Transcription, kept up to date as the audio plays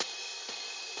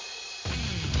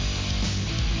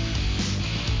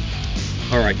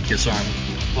right, Kiss Army.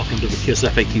 Welcome to the Kiss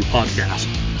FAQ podcast.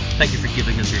 Thank you for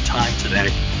giving us your time today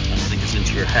and letting us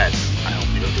into your head. I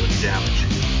hope we don't do any damage.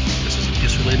 This is a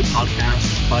Kiss-related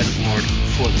podcast by the board,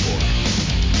 for the board.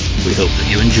 We hope that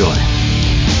you enjoy.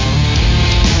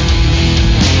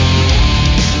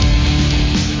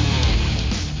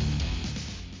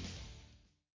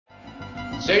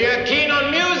 So you're keen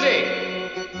on music?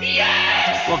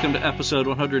 Yes! Welcome to episode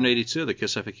 182 of the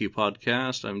Kiss FAQ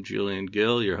podcast. I'm Julian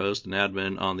Gill, your host and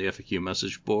admin on the FAQ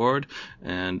message board,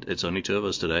 and it's only two of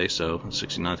us today, so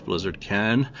 69th Blizzard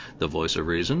Ken, the voice of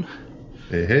reason.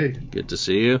 Hey. Good to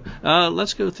see you.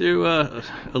 Let's go through a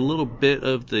little bit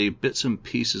of the bits and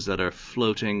pieces that are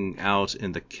floating out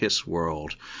in the KISS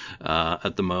world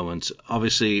at the moment.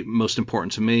 Obviously, most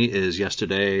important to me is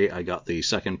yesterday I got the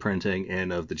second printing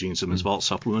in of the Gene Simmons Vault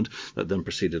supplement that then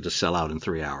proceeded to sell out in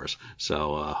 3 hours.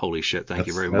 So, holy shit, thank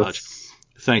you very much.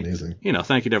 Thank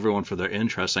you to everyone for their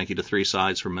interest. Thank you to Three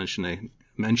Sides for mentioning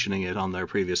it on their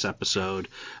previous episode.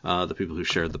 The people who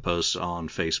shared the posts on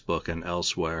Facebook and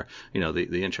elsewhere.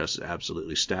 The interest is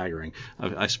absolutely staggering.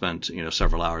 I spent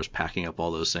several hours packing up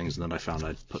all those things, and then I found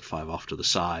I'd put 5 off to the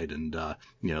side, and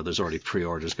there's already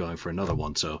pre-orders going for another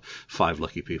one. So 5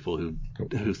 lucky people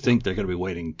who think they're going to be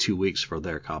waiting 2 weeks for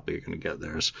their copy are going to get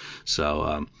theirs.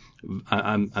 So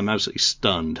I'm absolutely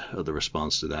stunned at the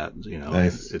response to that.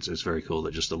 Nice. It's very cool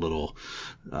that just a little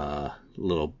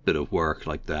bit of work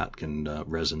like that can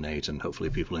resonate, and hopefully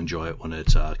people enjoy it when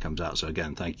it comes out. So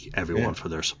again, thank everyone for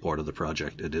their support of the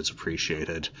project. It is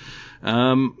appreciated.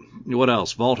 What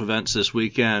else? Vault events this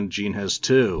weekend. Gene has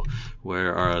 2.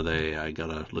 Where are they? I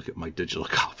gotta look at my digital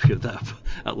copy of that.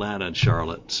 Atlanta and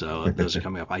Charlotte. So those are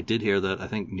coming up. I did hear that I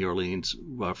think New Orleans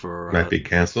might be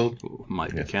canceled.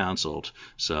 Be canceled.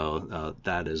 So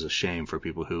that is a shame for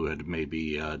people who had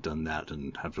maybe done that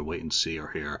and have to wait and see or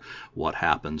hear what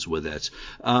happens with it.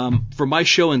 For my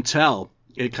show and tell,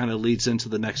 it kind of leads into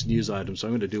the next news item. So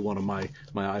I'm going to do one of my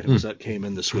items that came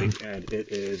in this week, and it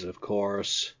is, of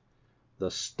course,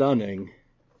 the stunning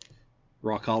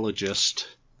Rockologist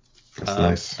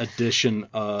edition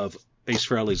of Ace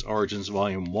Frehley's Origins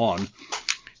Volume 1.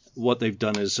 What they've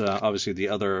done is, obviously, the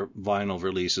other vinyl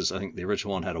releases, I think the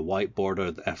original one had a white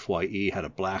border, the FYE had a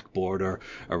black border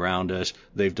around it.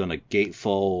 They've done a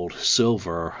gatefold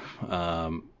silver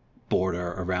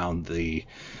border around the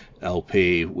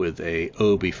LP with a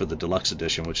Obi for the deluxe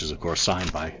edition, which is, of course,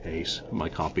 signed by Ace. My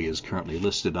copy is currently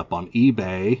listed up on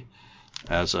eBay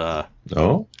as a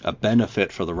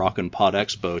benefit for the Rockin' Pod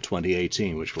Expo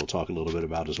 2018, which we'll talk a little bit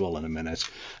about as well in a minute.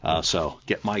 So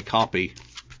get my copy,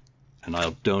 and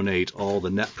I'll donate all the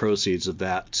net proceeds of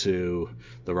that to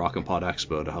the Rockin' Pod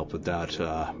Expo to help with that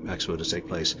expo to take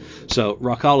place. So,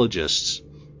 Rockologists,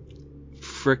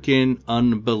 frickin'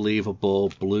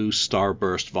 unbelievable blue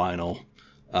starburst vinyl.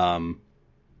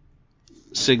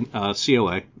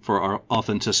 COA for our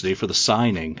authenticity, for the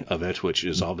signing of it, which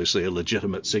is obviously a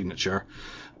legitimate signature.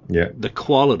 Yeah. The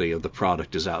quality of the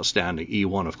product is outstanding.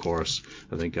 E1, of course,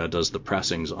 I think does the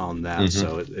pressings on that,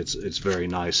 so it's very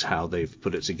nice how they've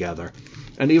put it together.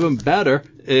 And even better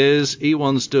is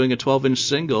E1's doing a 12-inch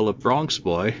single of Bronx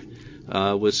Boy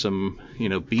with some,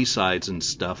 B-sides and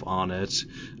stuff on it.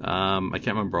 I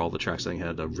can't remember all the tracks. I think it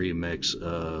had a remix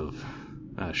of...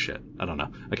 I don't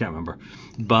know. I can't remember.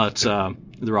 But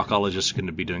the Rockologist is going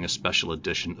to be doing a special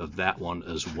edition of that one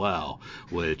as well,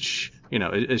 which,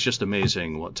 it's just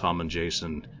amazing what Tom and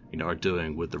Jason, are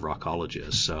doing with the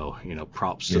Rockologist. So,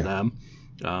 props to them.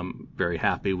 Very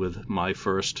happy with my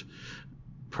first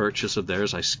purchase of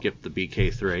theirs. I skipped the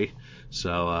BK3.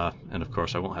 So, and of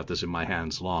course, I won't have this in my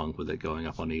hands long with it going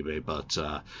up on eBay, but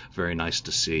very nice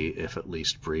to see, if at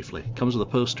least briefly. Comes with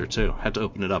a poster, too. Had to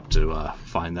open it up to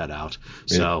find that out.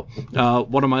 Yeah. So,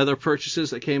 one of my other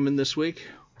purchases that came in this week.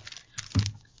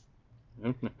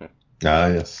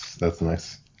 Yes, that's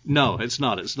nice. No, it's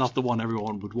not. It's not the one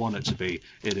everyone would want it to be.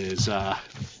 It is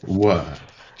what?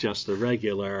 Just the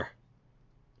regular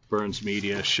Burns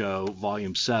Media Show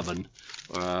Volume 7.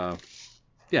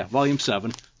 Volume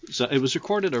 7. So it was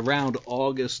recorded around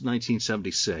August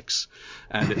 1976,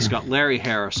 and it's got Larry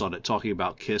Harris on it talking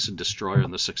about Kiss and Destroyer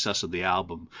and the success of the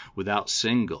album without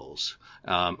singles,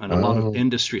 and a lot of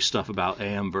industry stuff about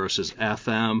AM versus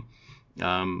FM.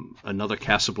 Another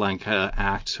Casablanca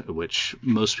act, which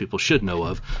most people should know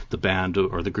of, the band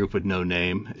or the group with no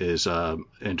name, is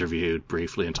interviewed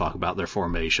briefly and talk about their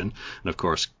formation. And of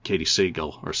course, Katie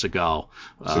Segal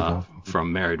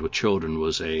from Married with Children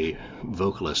was a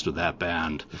vocalist with that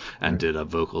band and did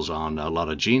vocals on a lot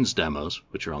of Gene's demos,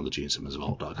 which are on the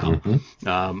GeneSimmonsVault.com.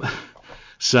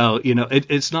 So,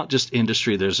 it's not just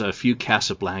industry. There's a few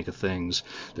Casablanca things.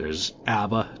 There's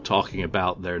ABBA talking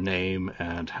about their name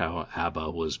and how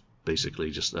ABBA was basically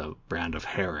just a brand of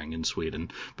herring in Sweden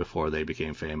before they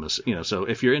became famous. So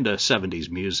if you're into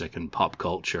 70s music and pop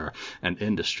culture and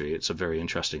industry, it's a very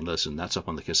interesting listen. That's up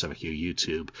on the Kiss FAQ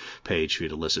YouTube page for you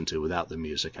to listen to without the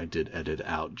music. I did edit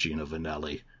out Gino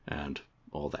Vanelli and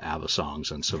all the ABBA songs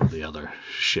and some of the other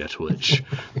shit, which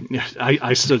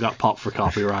I still got popped for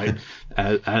copyright,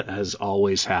 as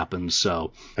always happens.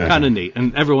 So kind of neat.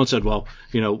 And everyone said, well,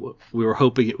 we were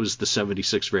hoping it was the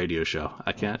 76 radio show.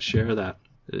 I can't share that.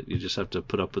 You just have to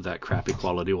put up with that crappy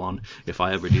quality one. If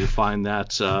I ever do find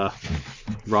that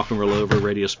Rock and Roll Over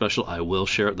radio special, I will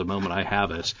share it the moment I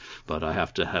have it, but I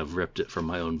have to have ripped it from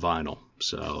my own vinyl.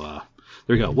 So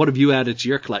there you go. What have you added to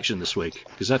your collection this week?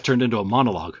 Because that turned into a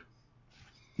monologue.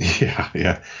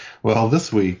 Yeah. Well,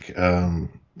 this week, and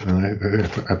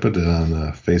I put it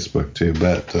on Facebook too,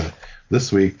 but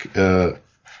this week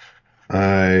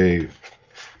I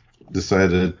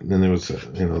decided, and it was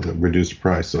the reduced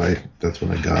price, so that's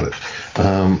when I got it.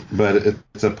 But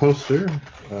it's a poster,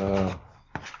 the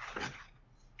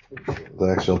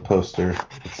actual poster.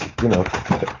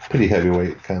 It's pretty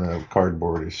heavyweight, kind of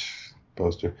cardboardish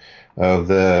poster of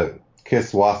the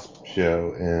Kiss Wasp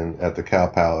show at the Cow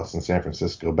Palace in San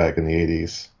Francisco back in the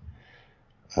 80s,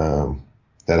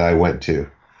 that I went to.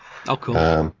 Oh,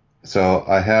 cool. So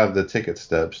I have the ticket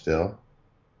stub still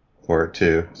for it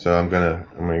too. So I'm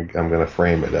gonna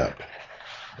frame it up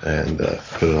and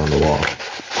put it on the wall.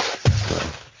 So,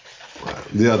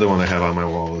 the other one I have on my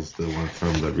wall is the one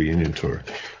from the reunion tour.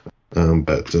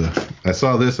 But I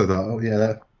saw this. I thought, oh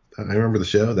yeah, I remember the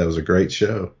show. That was a great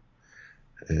show,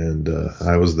 and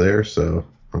I was there, so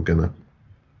I'm gonna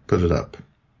put it up.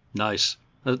 Nice.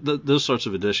 Those sorts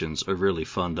of editions are really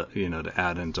fun to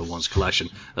add into one's collection,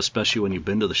 especially when you've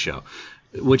been to the show.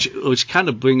 Which kind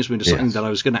of brings me to something that I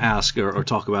was going to ask or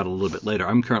talk about a little bit later.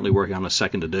 I'm currently working on a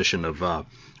second edition of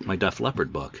my Def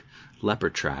Leppard book,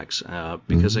 Leopard Tracks,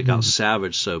 because it got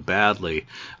savaged so badly,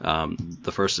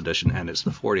 the first edition, and it's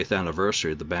the 40th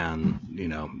anniversary of the band,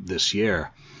 this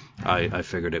year. I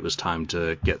figured it was time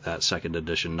to get that second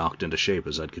edition knocked into shape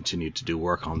as I'd continued to do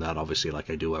work on that, obviously, like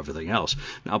I do everything else.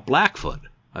 Now, Blackfoot,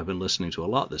 I've been listening to a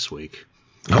lot this week.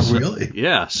 Oh, really?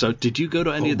 Yeah. So did you go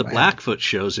to any of the Blackfoot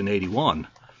shows in 81?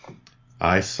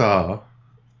 I saw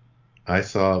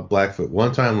Blackfoot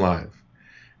one time live,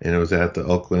 and it was at the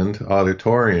Oakland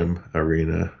Auditorium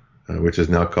Arena, which is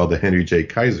now called the Henry J.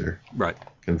 Kaiser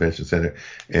Convention Center.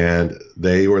 And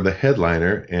they were the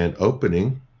headliner, and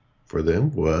opening for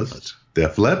them was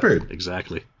Def Leppard.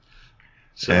 Exactly.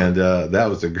 So, and that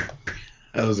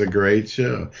was a great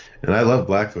show. And I love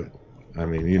Blackfoot. I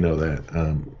mean, you know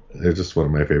that. They're just one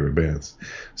of my favorite bands.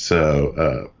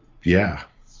 So,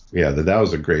 that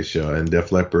was a great show. And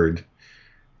Def Leppard,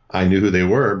 I knew who they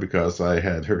were because I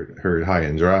had heard High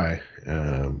and Dry,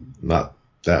 not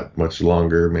that much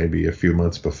longer, maybe a few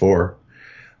months before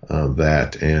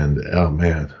that. And, oh,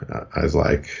 man, I was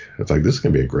like, this is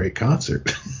going to be a great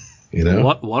concert.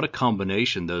 What a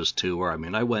combination those two were. I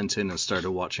mean, I went in and started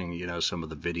watching, some of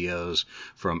the videos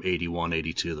from 81,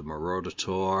 82, the Marauder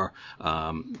tour.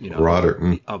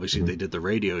 Marauder. Obviously, they did the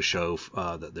radio show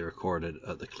that they recorded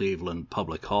at the Cleveland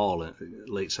Public Hall in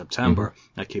late September.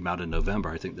 That came out in November.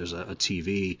 I think there's a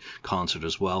TV concert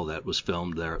as well that was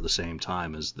filmed there at the same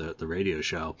time as the radio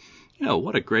show.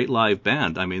 What a great live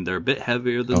band. I mean, they're a bit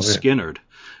heavier than Skynyrd,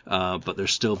 but they're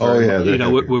still very,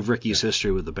 with Ricky's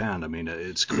history with the band. I mean,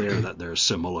 it's clear that there are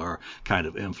similar kind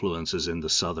of influences in the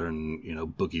southern,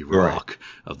 boogie rock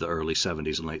of the early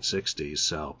 70s and late 60s.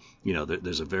 So,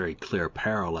 there's a very clear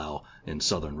parallel in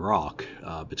southern rock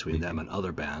between them and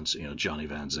other bands, Johnny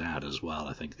Van Zandt as well.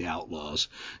 I think the Outlaws,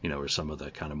 are some of the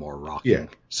kind of more rocking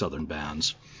southern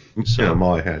bands. So,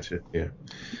 Molly Hatchet, yeah.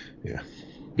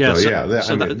 Yeah,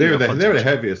 they were the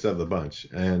heaviest of the bunch,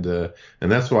 and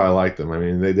that's why I liked them. I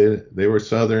mean, they were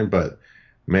southern, but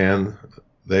man,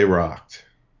 they rocked.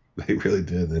 They really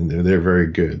did, and they're very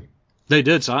good. They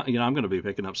did. So I'm going to be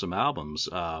picking up some albums.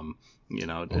 I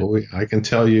can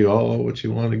tell you all what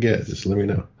you want to get. Just let me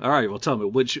know. All right. Well, tell me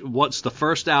what's the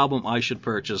first album I should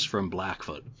purchase from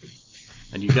Blackfoot?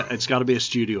 And it's got to be a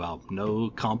studio album, no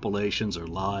compilations or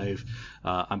live.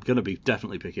 I'm going to be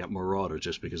definitely picking up Marauder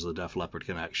just because of the Def Leppard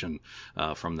connection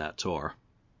from that tour.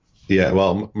 Yeah,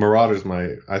 well, Marauder's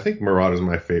my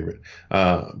favorite.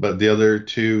 But the other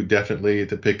two definitely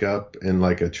to pick up in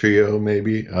like a trio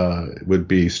maybe would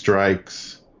be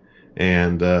Strikes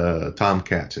and Tom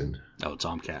Catton. Oh,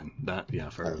 Tom Catton.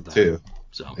 I've heard of that too.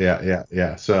 So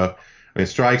yeah. So I mean,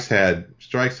 Strikes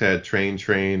had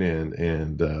Train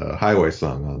and Highway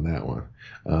Song on that one.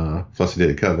 Plus, he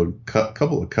did a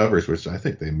couple of covers, which I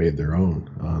think they made their own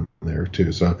on there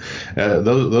too. So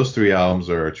those three albums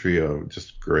are a trio of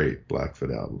just great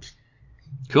Blackfoot albums.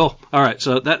 Cool. All right,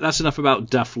 so that's enough about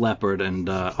Def Leppard, and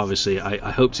obviously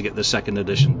I hope to get the second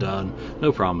edition done.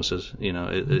 No promises,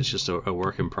 it's just a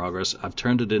work in progress. I've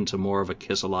turned it into more of a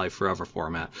Kiss Alive Forever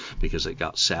format because it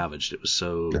got savaged. It was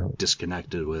so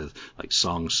disconnected with like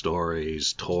song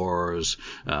stories, tours,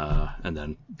 and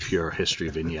then pure history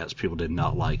vignettes. People did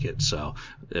not like it, so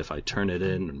if I turn it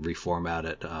in and reformat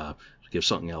it, give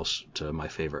something else to my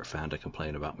favorite fan to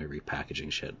complain about me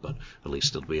repackaging shit, but at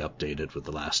least it'll be updated with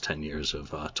the last 10 years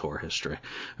of tour history.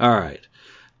 All right.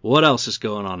 What else is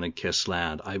going on in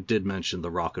Kissland? I did mention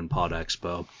the Rock and Pod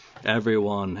Expo.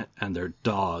 Everyone and their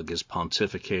dog is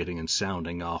pontificating and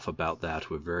sounding off about that,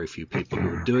 with very few people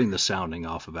who are doing the sounding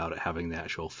off about it having the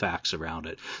actual facts around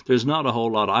it. There's not a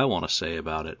whole lot I want to say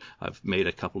about it. I've made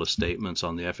a couple of statements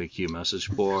on the FAQ message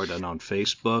board and on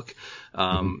Facebook.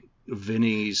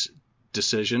 Vinny's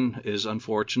decision is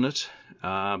unfortunate.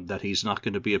 That he's not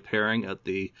going to be appearing at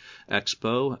the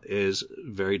expo is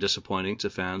very disappointing to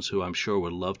fans who I'm sure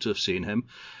would love to have seen him.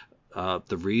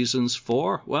 The reasons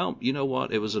for, well, you know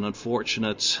what? It was an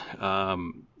unfortunate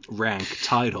rank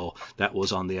title that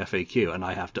was on the FAQ, and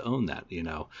I have to own that.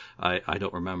 I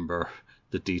don't remember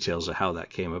the details of how that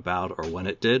came about or when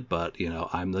it did, but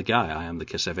I'm the guy. I am the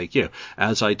Kiss FAQ.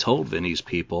 As I told Vinny's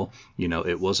people,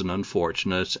 it was an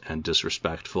unfortunate and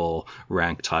disrespectful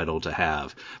rank title to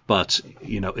have. But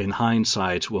in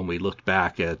hindsight, when we looked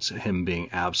back at him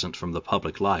being absent from the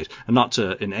public light, and not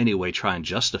to in any way try and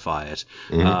justify it,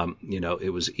 it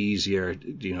was easier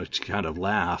to kind of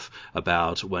laugh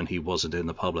about when he wasn't in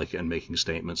the public and making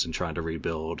statements and trying to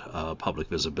rebuild public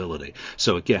visibility.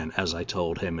 So again, as I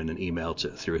told him in an email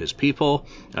through his people,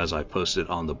 as I posted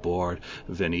on the board,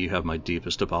 Vinny, you have my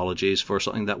deepest apologies for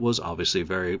something that was obviously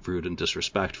very rude and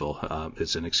disrespectful.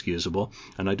 It's inexcusable,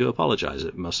 and I do apologize.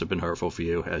 It must have been hurtful for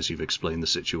you as you've explained the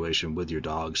situation with your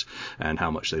dogs and how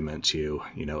much they meant to you,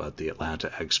 at the Atlanta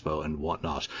Expo and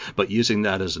whatnot. But using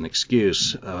that as an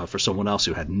excuse for someone else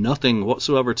who had nothing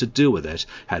whatsoever to do with it,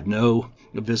 had no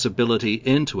visibility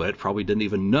into it, probably didn't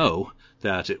even know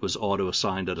that it was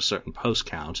auto-assigned at a certain post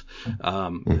count,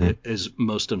 is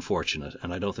most unfortunate,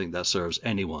 and I don't think that serves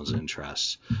anyone's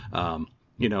interests.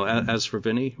 As for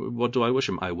Vinny, what do I wish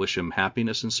him? I wish him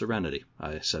happiness and serenity.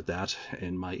 I said that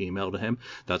in my email to him.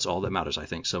 That's all that matters. I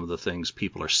think some of the things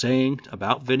people are saying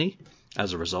about Vinny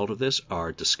as a result of this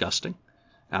are disgusting,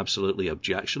 absolutely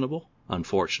objectionable,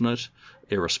 unfortunate,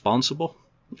 irresponsible.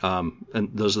 And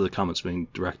those are the comments being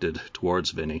directed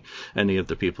towards Vinny. Any of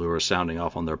the people who are sounding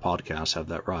off on their podcast have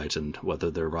that right, and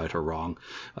whether they're right or wrong,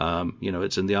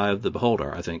 it's in the eye of the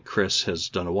beholder. I think Chris has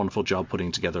done a wonderful job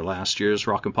putting together last year's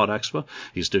Rock and Pod Expo.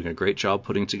 He's doing a great job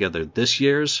putting together this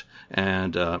year's,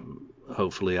 and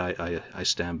hopefully I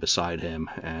stand beside him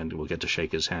and we'll get to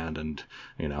shake his hand and,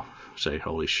 say,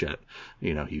 holy shit,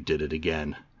 you did it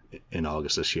again in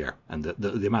August this year. And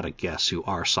the amount of guests who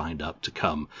are signed up to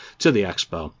come to the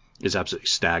expo is absolutely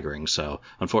staggering. So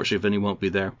unfortunately, Vinny won't be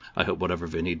there. I hope whatever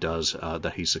Vinny does,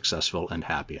 that he's successful and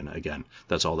happy. And again,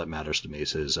 that's all that matters to me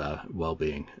is his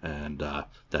well-being and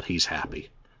that he's happy.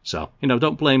 So,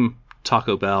 don't blame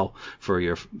Taco Bell for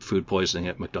your food poisoning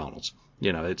at McDonald's.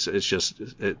 It's just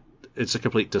it's a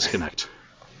complete disconnect.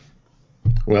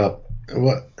 Well,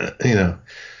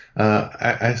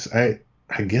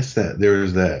 I guess that there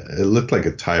was that. It looked like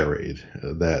a tirade.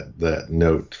 That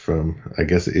note from, I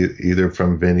guess, either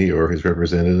from Vinny or his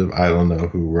representative. I don't know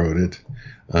who wrote it,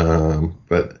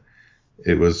 but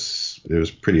it was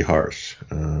pretty harsh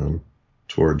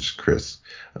towards Chris.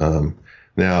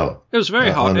 Now it was very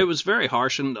harsh. It was very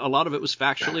harsh, and a lot of it was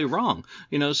factually wrong.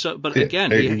 So, but again,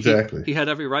 he had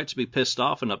every right to be pissed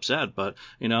off and upset. But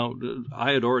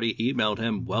I had already emailed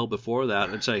him well before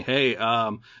that and saying, hey,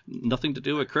 nothing to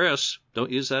do with Chris.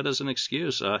 Don't use that as an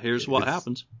excuse. Here's what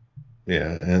happens.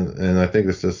 Yeah, and I think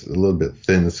it's just a little bit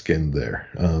thin-skinned there.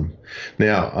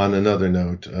 Now, on another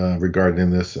note,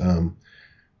 regarding this,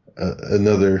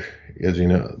 another, as you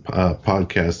know,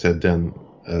 podcast had done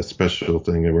a special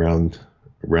thing around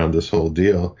this whole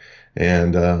deal,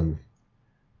 and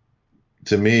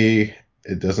to me,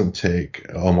 it doesn't take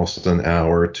almost an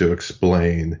hour to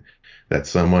explain that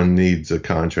someone needs a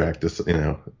contract,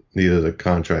 needed a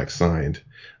contract signed.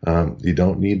 You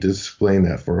don't need to explain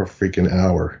that for a freaking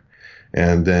hour.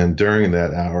 And then during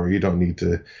that hour, you don't need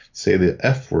to say the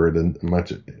F word a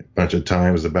bunch of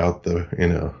times about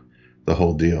the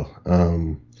whole deal.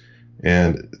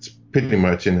 And it's pretty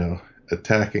much,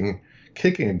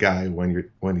 kicking a guy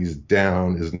when he's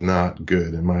down is not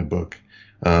good in my book.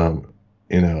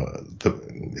 you know,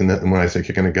 when I say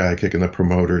kicking a guy, kicking the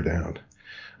promoter down.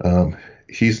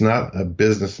 He's not a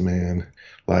businessman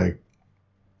like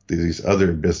these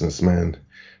other businessmen,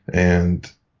 and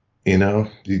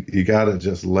you got to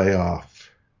just lay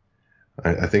off.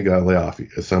 I think I'll lay off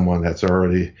someone that's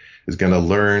already is going to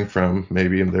learn from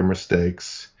maybe their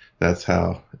mistakes. That's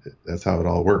how it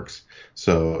all works.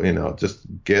 So just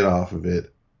get off of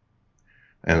it,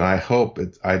 and I hope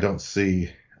I don't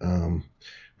see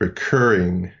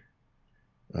recurring,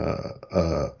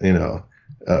 a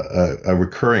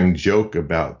recurring joke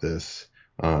about this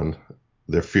on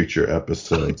their future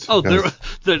episodes. Oh, they're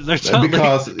totally,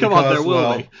 come on, there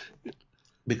will be.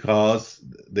 Because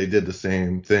they did the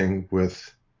same thing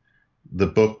with the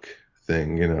book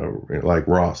thing, like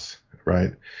Ross,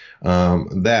 right?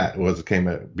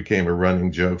 That became a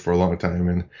running joke for a long time,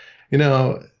 and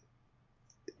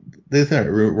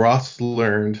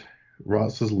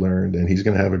Ross has learned, and he's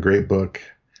going to have a great book,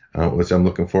 which I'm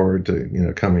looking forward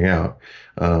to, coming out.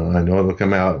 I know it'll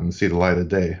come out and see the light of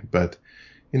day, but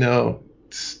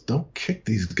just don't kick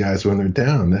these guys when they're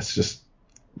down. That's just,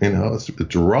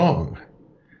 it's wrong.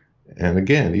 And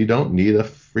again, you don't need a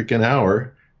freaking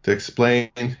hour to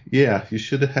explain. Yeah, you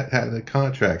should have had a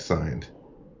contract signed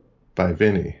by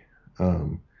Vinny.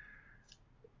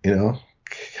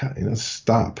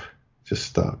 Stop. Just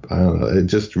stop. I don't know. It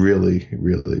just really,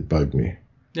 really bugged me.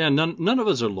 Yeah, none of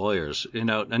us are lawyers, and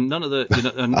none of the,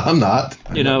 and, I'm not.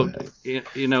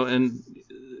 and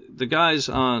the guys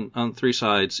on three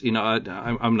sides,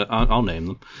 I'll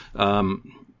name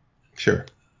them. Sure.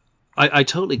 I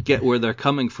totally get where they're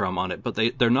coming from on it, but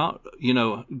they're not,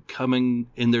 coming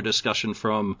in their discussion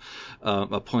from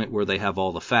a point where they have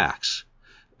all the facts.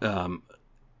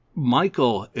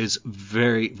 Michael is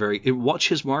very, very. Watch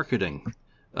his marketing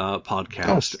podcast.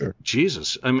 Oh, sure.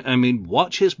 Jesus, I mean,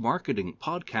 watch his marketing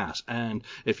podcast, and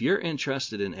if you're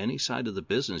interested in any side of the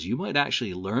business, you might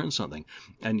actually learn something,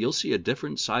 and you'll see a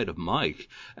different side of Mike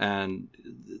and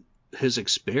his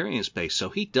experience base. So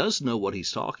he does know what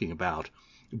he's talking about.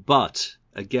 But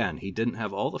again, he didn't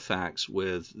have all the facts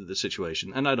with the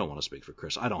situation, and I don't want to speak for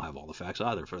Chris. I don't have all the facts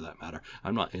either, for that matter.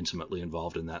 I'm not intimately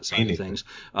involved in that side of things.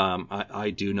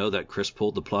 I do know that Chris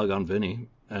pulled the plug on Vinny,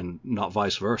 and not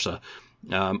vice versa.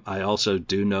 I also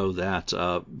do know that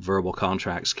verbal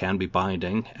contracts can be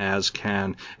binding, as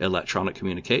can electronic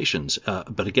communications.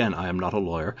 But again, I am not a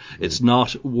lawyer. It's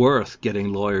not worth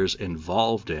getting lawyers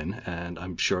involved in, and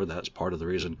I'm sure that's part of the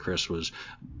reason Chris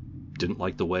didn't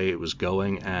like the way it was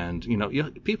going. And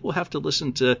people have to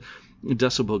listen to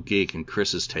Decibel Geek and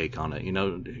Chris's take on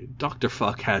it. Dr.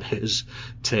 Fuck had his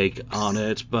take on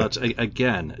it, but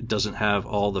again, doesn't have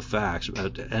all the facts.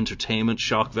 Entertainment,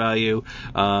 shock value,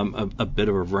 a bit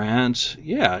of a rant.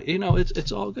 Yeah,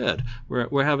 it's all good.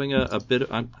 We're having a bit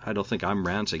of, I don't think I'm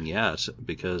ranting yet,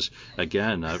 because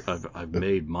again, I've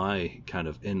made my kind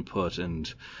of input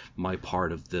and my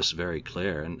part of this very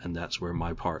clear, and that's where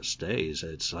my part stays.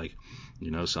 It's like,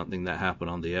 something that happened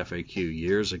on the FAQ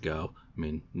years ago. I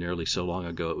mean, nearly so long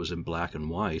ago it was in black and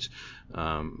white,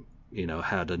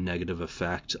 had a negative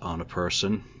effect on a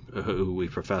person who we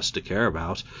profess to care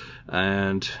about,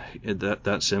 and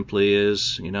that simply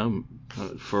is,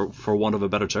 for want of a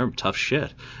better term, tough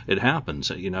shit. It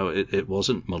happens. It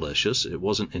wasn't malicious. It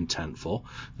wasn't intentful.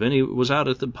 Vinny was out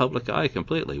of the public eye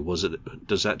completely.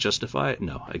 Does that justify it?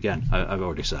 No. Again, I've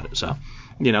already said it. So,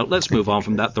 let's move on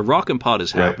from that. The Rockin' Pod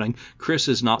is happening. Right. Chris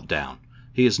is not down.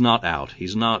 He is not out.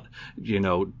 He's not,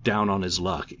 down on his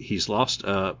luck. He's lost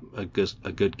a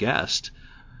good guest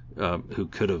who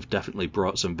could have definitely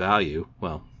brought some value.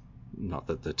 Well, not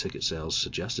that the ticket sales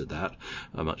suggested that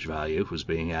much value was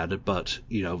being added, but,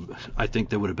 I think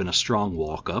there would have been a strong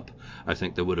walk-up. I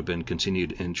think there would have been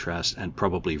continued interest and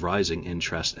probably rising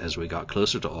interest as we got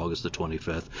closer to August the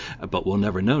 25th, but we'll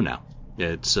never know now.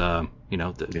 It's,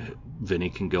 Vinny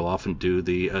can go off and do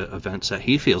the events that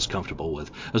he feels comfortable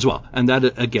with as well. And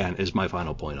that, again, is my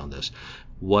final point on this.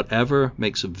 Whatever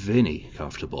makes Vinny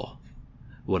comfortable,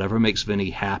 whatever makes Vinny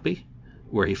happy,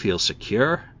 where he feels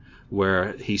secure,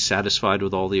 where he's satisfied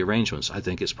with all the arrangements. I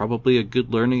think it's probably a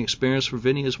good learning experience for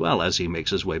Vinny as well as he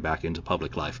makes his way back into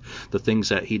public life. The things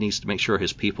that he needs to make sure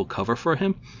his people cover for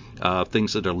him,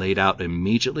 things that are laid out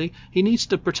immediately, he needs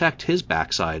to protect his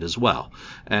backside as well.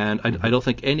 And I don't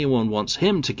think anyone wants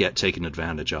him to get taken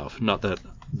advantage of. Not that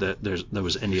there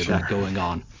was any of that going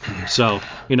on. So,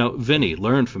 Vinny,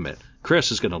 learn from it.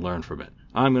 Chris is going to learn from it.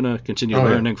 I'm going to continue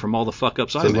learning from all the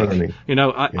fuck-ups I make.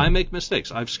 I make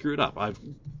mistakes. I've screwed up. I've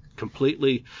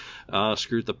completely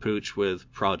screwed the pooch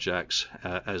with projects,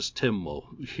 as Tim will,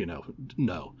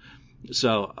 know.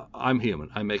 So I'm human.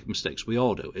 I make mistakes. We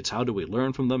all do. It's how do we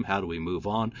learn from them? How do we move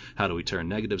on? How do we turn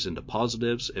negatives into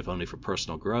positives, if only for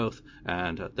personal growth?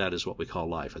 And that is what we call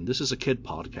life. And this is a kid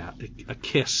podcast, a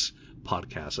KISS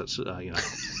podcast. That's,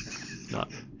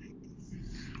 not...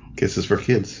 Kisses for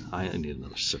kids. I need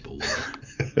another sip of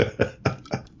water.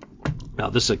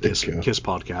 Now, this is a KISS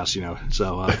podcast,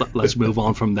 so let's move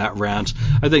on from that rant.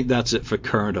 I think that's it for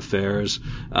current affairs.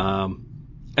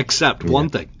 Except one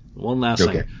thing. One last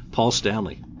thing. Paul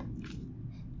Stanley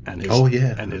and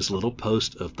his little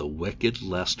post of the Wicked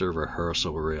Lester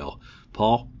rehearsal reel.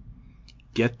 Paul,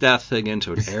 get that thing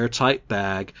into an airtight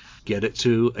bag, get it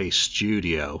to a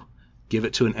studio, give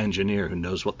it to an engineer who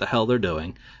knows what the hell they're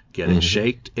doing, get it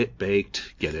shaked, it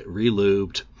baked, get it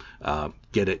relubed,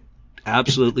 get it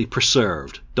absolutely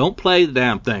preserved. Don't play the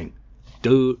damn thing.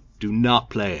 Do not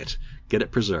play it. Get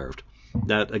it preserved.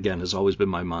 That, again, has always been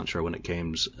my mantra when it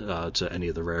comes to any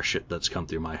of the rare shit that's come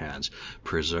through my hands.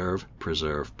 Preserve,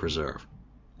 preserve, preserve.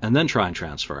 And then try and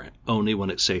transfer it, only when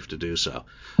it's safe to do so.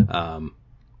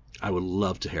 I would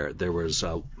love to hear it. There was,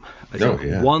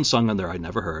 one song on there I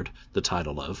never heard the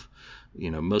title of.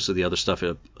 Most of the other stuff,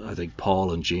 I think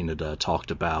Paul and Gene had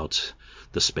talked about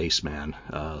the Spaceman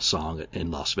song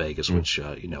in Las Vegas, which,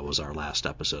 was our last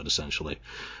episode, essentially.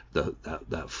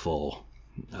 That full...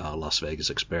 Las Vegas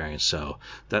experience. So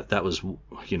that was,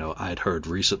 I had heard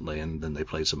recently, and then they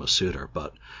played some of Suter.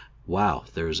 But wow,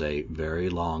 there's a very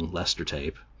long Lester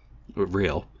tape,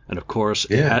 reel, and of course,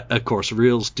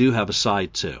 reels do have a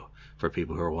side too. For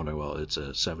people who are wondering, well, it's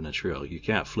a 7-inch reel. You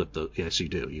can't flip the. Yes, you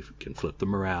do. You can flip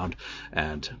them around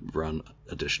and run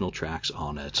additional tracks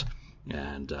on it,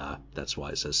 and that's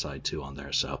why it says side 2 on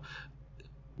there. So.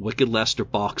 Wicked Lester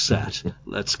box set.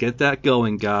 Let's get that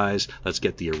going, guys. Let's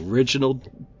get the original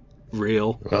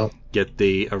reel, get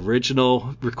the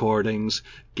original recordings,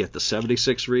 get the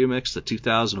 76 remix, the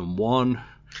 2001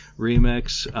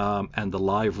 remix, and the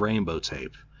live Rainbow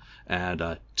tape. And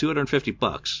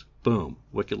 $250. Boom.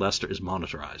 Wicked Lester is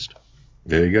monetized.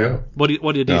 There you go. What do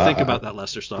you think about that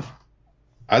Lester stuff?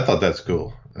 I thought that's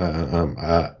cool.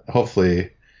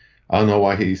 Hopefully... I don't know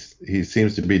why he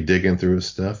seems to be digging through his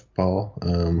stuff, Paul,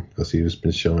 because he's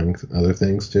been showing other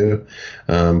things too.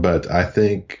 But I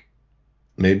think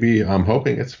maybe I'm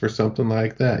hoping it's for something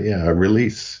like that. Yeah, a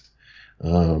release,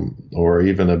 or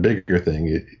even a bigger thing.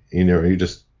 You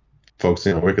just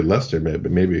focusing on Wicked Lester, but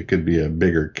maybe it could be a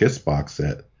bigger Kiss box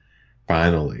set.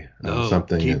 Finally,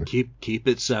 something. Keep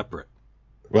it separate.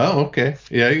 Well, okay.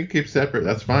 Yeah, you can keep separate.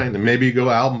 That's fine. And maybe you go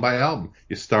album by album.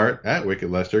 You start at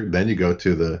Wicked Lester, then you go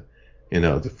to the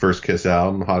first Kiss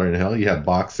album, Hotter Than Hell. You have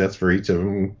box sets for each of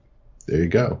them. There you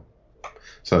go.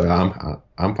 So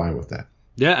I'm fine with that.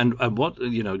 Yeah, and what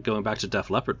going back to Def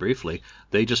Leppard briefly,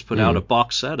 they just put out a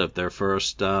box set of their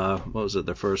first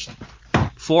their first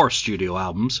 4 studio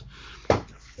albums.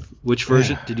 Which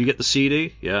version? Did you get the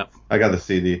CD? Yeah. I got the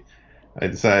CD. I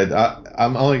decided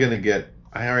I'm only going to get.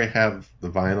 I already have the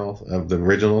vinyl of the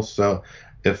originals, so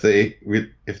if they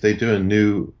do a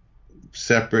new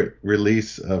separate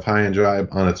release of High and Dry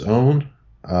on its own,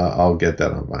 I'll get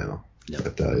that on vinyl. Yep.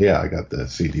 But I got the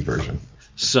CD version.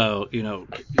 So,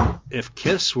 if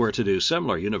Kiss were to do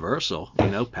similar, Universal,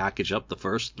 package up the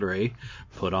first 3,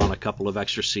 put on a couple of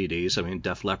extra CDs. I mean,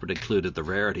 Def Leppard included the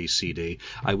Rarities CD.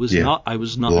 I was not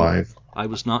live. I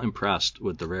was not impressed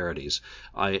with the Rarities.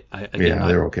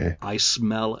 They're okay. I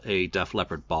smell a Def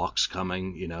Leppard box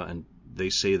coming, and they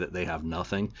say that they have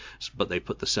nothing, but they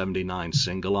put the 79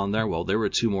 single on there. Well, there were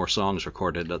 2 more songs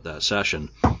recorded at that session,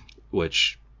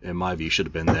 which in my view should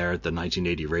have been there. The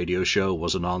 1980 radio show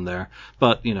wasn't on there,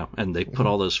 but and they put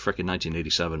all those frickin'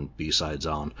 1987 B-sides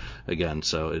on again,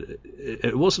 so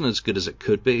it wasn't as good as it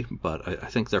could be, but I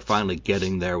think they're finally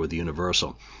getting there with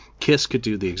Universal. Kiss could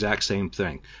do the exact same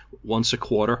thing. Once a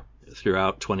quarter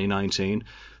throughout 2019,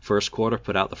 first quarter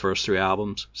put out the first 3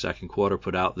 albums, second quarter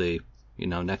put out the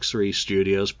next 3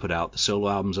 studios, put out the solo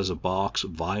albums as a box,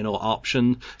 vinyl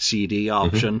option, CD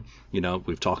option.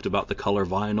 We've talked about the color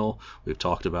vinyl. We've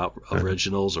talked about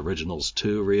originals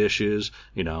 2 reissues.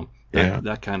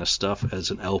 That kind of stuff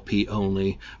as an LP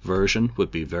only version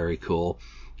would be very cool.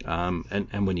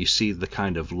 And when you see the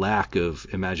kind of lack of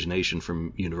imagination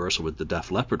from Universal with the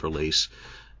Def Leppard release,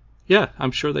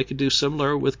 I'm sure they could do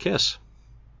similar with Kiss.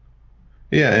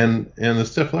 Yeah, and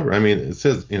the Def Leppard, I mean, it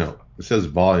says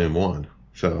volume 1,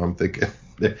 so I'm thinking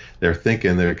they're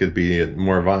thinking there could be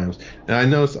more volumes. And I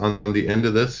noticed on the end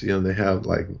of this, they have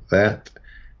like that,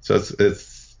 so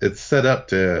it's set up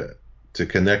to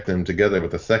connect them together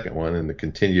with the second one and to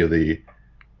continue the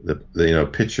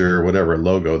picture or whatever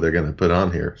logo they're going to put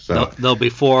on here. So there'll be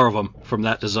 4 of them from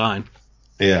that design.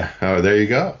 Yeah. Oh, there you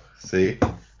go. See.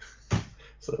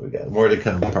 So we got more to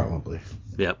come probably.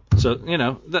 Yep. So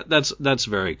that's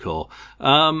very cool.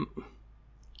 I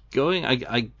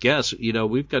guess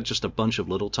we've got just a bunch of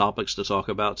little topics to talk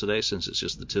about today since it's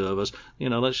just the two of us.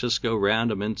 Let's just go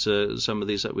random into some of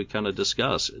these that we kind of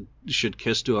discuss. Should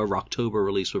Kiss do a Rocktober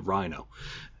release with Rhino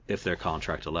if their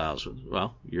contract allows?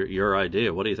 Well, your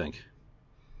idea. What do you think?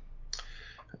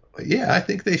 Yeah, I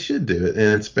think they should do it,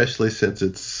 and especially since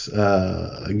it's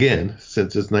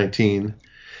since it's 19.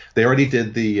 They already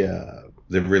did the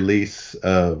release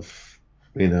of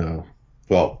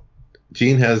well,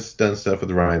 Gene has done stuff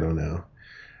with Rhino now.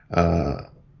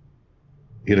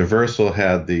 Universal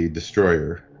had the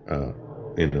Destroyer,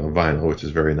 vinyl, which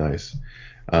is very nice.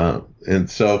 And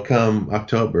so come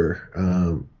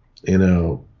October,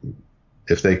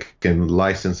 if they can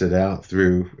license it out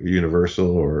through Universal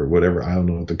or whatever, I don't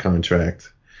know what the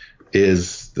contract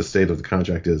is, the state of the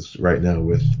contract is right now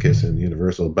with Kiss and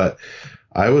Universal, but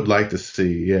I would like to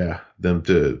see, them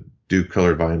to do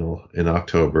colored vinyl in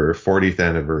October, 40th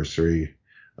anniversary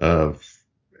of,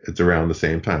 it's around the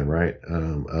same time, right?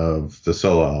 Of the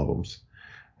solo albums,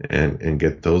 and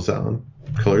get those on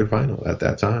colored vinyl at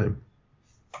that time.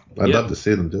 I'd love to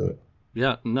see them do it.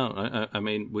 Yeah, no, I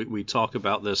mean, we talk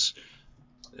about this,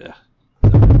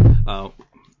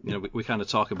 we kind of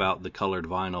talk about the colored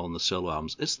vinyl and the solo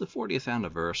albums. It's the 40th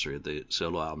anniversary of the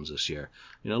solo albums this year.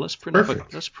 Let's print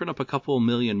up a couple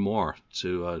million more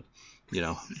to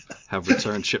have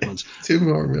return shipments. 2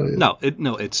 more million. No,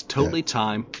 it's totally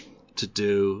time to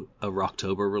do a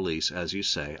Rocktober release, as you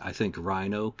say. I think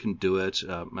Rhino can do it,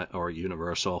 or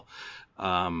Universal.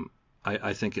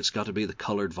 I think it's got to be the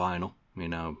colored vinyl.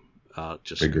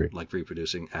 Just like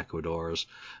reproducing Ecuador's,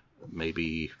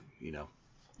 maybe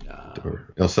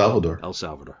El Salvador. El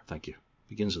Salvador, thank you.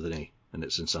 Begins with an E, and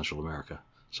it's in Central America.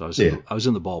 So I was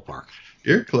in the ballpark.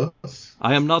 You're close.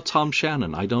 I am not Tom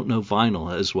Shannon. I don't know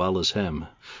vinyl as well as him.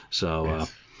 So,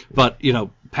 yes. But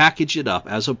package it up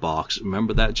as a box.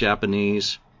 Remember that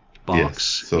Japanese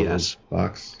box? Yes.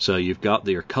 Box. So you've got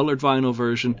your colored vinyl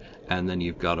version, and then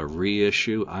you've got a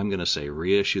reissue. I'm going to say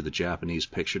reissue the Japanese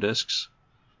picture discs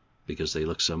because they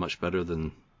look so much better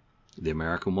than the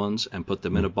American ones, and put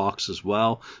them in a box as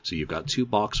well. So you've got 2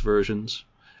 box versions,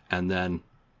 and then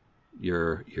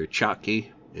your Chaki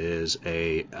is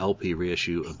a LP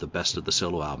reissue of the best of the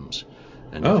solo albums.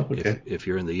 And if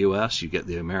you're in the US, you get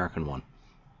the American one,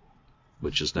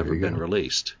 which has never been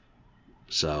released.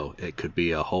 So it could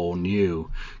be a whole new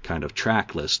kind of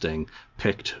track listing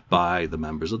picked by the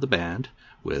members of the band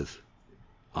with,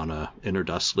 on a inner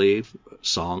dust sleeve,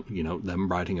 song, them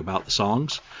writing about the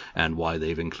songs and why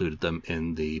they've included them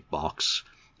in the box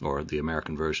or the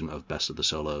American version of Best of the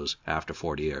Solos after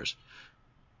 40 years.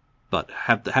 But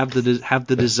have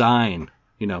the design,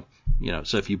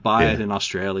 So if you buy it in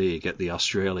Australia, you get the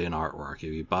Australian artwork.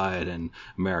 If you buy it in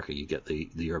America, you get the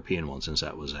European one, since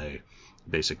that was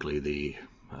basically the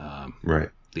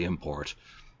import.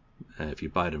 If you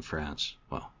buy it in France,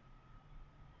 well,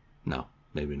 no,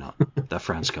 maybe not. That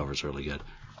France cover's really good.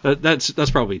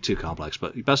 That's probably too complex.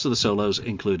 But Best of the Solos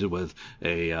included with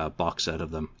a box set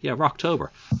of them. Yeah,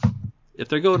 Rocktober. If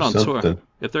they're going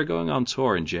on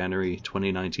tour in January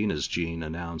 2019, as Gene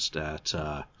announced at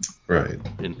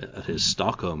his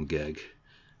Stockholm gig,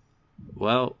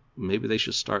 well, maybe they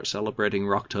should start celebrating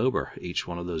Rocktober each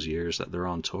one of those years that they're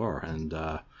on tour and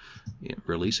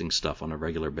releasing stuff on a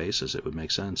regular basis. It would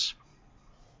make sense.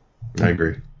 I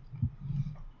agree.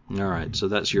 All right, so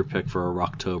that's your pick for a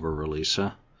Rocktober release,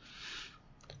 huh?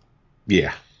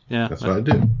 Yeah, that's what I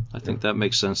do. I think that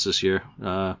makes sense this year.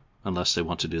 Unless they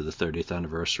want to do the 30th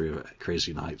anniversary of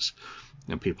Crazy Nights,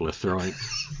 and people are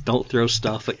don't throw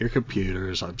stuff at your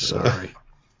computers. I'm sorry.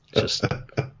 Just,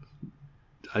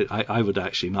 I would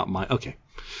actually not mind. Okay.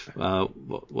 What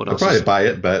else? I'll probably buy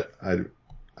it, but I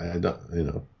don't,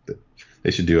 they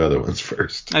should do other ones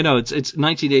first. I know it's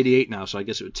 1988 now, so I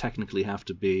guess it would technically have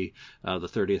to be the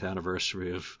 30th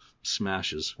anniversary of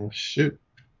Smashes. Oh, shoot.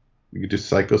 You could do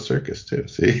Psycho Circus too,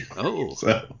 see? Oh.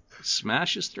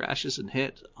 Smashes, Thrashes, and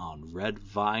Hit on red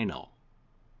vinyl.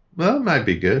 Well, it might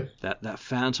be good. That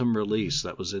Phantom release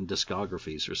that was in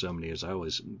discographies for so many years. I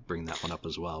always bring that one up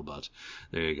as well, but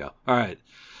there you go. All right,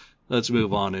 let's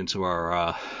move on into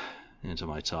our into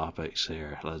my topics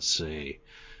here. Let's see.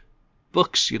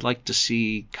 Books you'd like to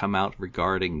see come out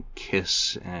regarding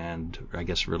Kiss and, I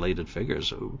guess, related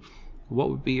figures. What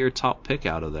would be your top pick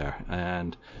out of there?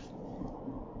 And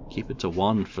keep it to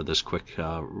one for this quick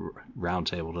round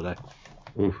table today.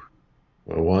 Ooh,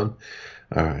 well, one.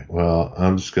 All right. Well,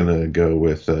 I'm just gonna go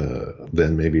with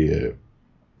then maybe I'm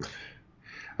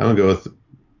gonna go with.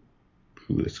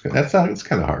 It's kind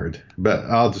of hard, but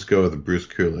I'll just go with Bruce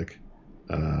Kulick,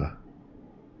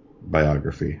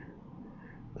 biography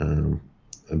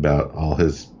about all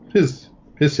his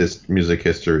music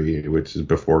history, which is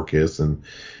before Kiss and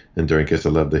during Kiss.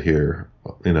 I'd love to hear.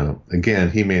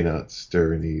 Again, he may not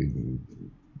stir any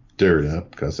dirt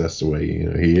up because that's the way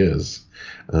he is.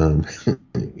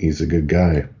 He's a good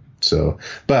guy. So,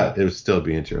 but it would still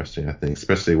be interesting, I think,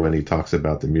 especially when he talks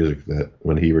about the music that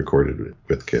when he recorded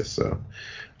with Kiss. So,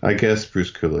 I guess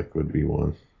Bruce Kulick would be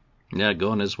one. Yeah,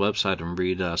 go on his website and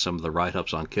read some of the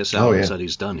write-ups on Kiss albums that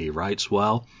he's done. He writes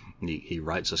well. He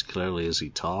writes as clearly as he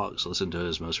talks. Listen to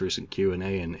his most recent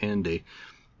Q&A in Indie.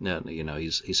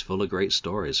 He's full of great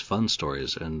stories, fun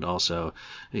stories, and also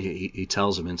he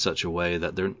tells them in such a way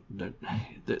that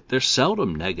they're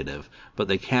seldom negative, but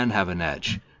they can have an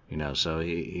edge. So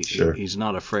he's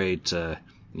not afraid to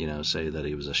say that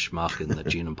he was a schmuck and that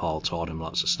Gene and Paul taught him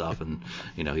lots of stuff, and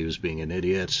he was being an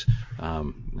idiot,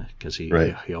 because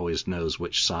he always knows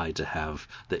which side to have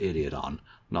the idiot on,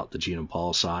 not the Gene and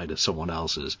Paul side, or someone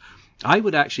else's. I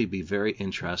would actually be very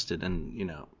interested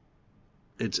in,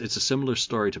 it's a similar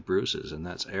story to Bruce's, and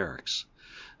that's Eric's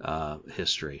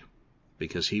history,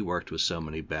 because he worked with so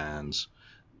many bands.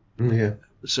 Yeah.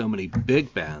 So many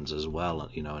big bands as well,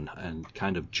 and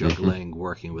kind of juggling,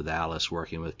 working with Alice,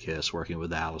 working with Kiss, working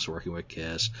with Alice, working with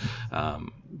Kiss.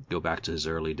 Go back to his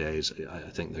early days.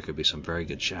 I think there could be some very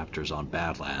good chapters on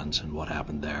Badlands and what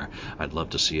happened there. I'd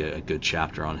love to see a good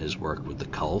chapter on his work with the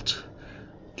Cult,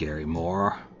 Gary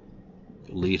Moore,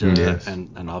 Lita,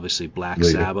 and obviously Black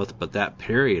Sabbath. But that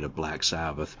period of Black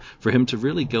Sabbath, for him to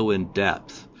really go in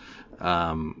depth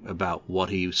about what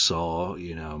he saw,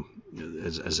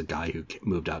 as a guy who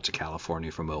moved out to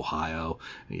California from Ohio,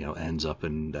 ends up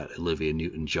in that Olivia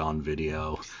Newton-John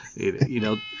video,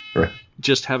 right.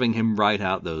 Just having him write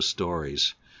out those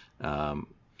stories. So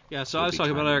I was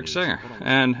talking about Eric Singer,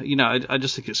 and I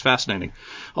just think it's fascinating,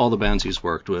 all the bands he's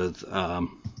worked with,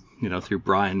 through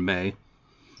Brian May,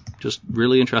 just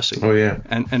really interesting. Oh yeah.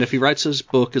 And if he writes his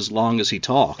book as long as he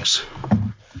talks,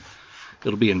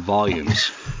 it'll be in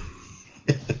volumes.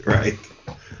 Right.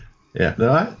 Yeah.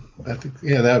 No, I think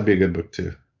that would be a good book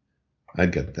too.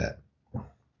 I'd get that. All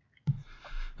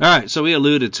right, so we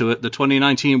alluded to it, the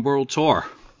 2019 World Tour.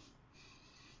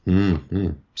 Mm-hmm.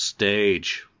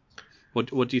 Stage. What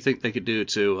do you think they could do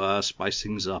to spice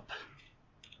things up?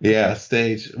 Yeah,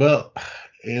 stage. Well,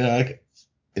 either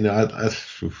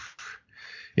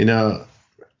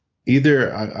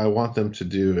I want them to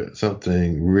do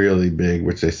something really big,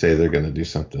 which they say they're going to do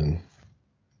something.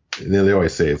 They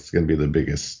always say it's going to be the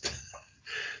biggest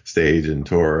stage and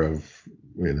tour of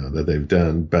that they've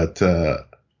done, but I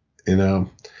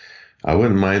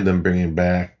wouldn't mind them bringing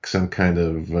back some kind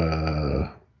of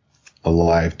a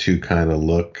Live 2 kind of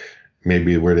look,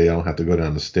 maybe where they don't have to go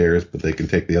down the stairs, but they can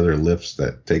take the other lifts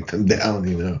that take them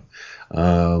down.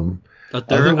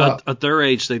 At their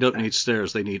age, they don't need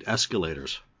stairs; they need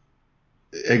escalators.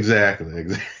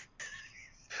 Exactly.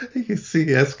 You can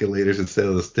see escalators instead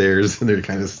of the stairs, and they're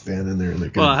kind of standing there. And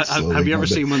have you ever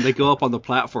seen when they go up on the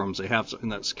platforms? They have something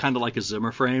that's kind of like a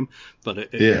Zimmer frame, but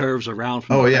it curves around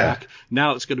from the back.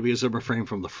 Now it's going to be a Zimmer frame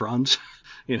from the front.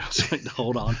 Something to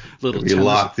hold on. Little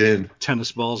locked in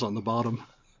tennis balls on the bottom.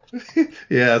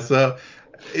 Yeah, so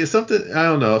it's something, I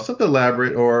don't know, something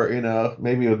elaborate, or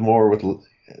maybe do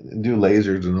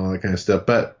lasers and all that kind of stuff.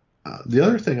 But the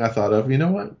other thing I thought of,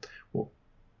 well,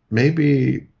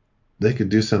 maybe they could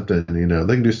do something,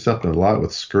 they can do something a lot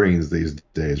with screens these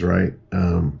days, right?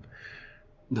 I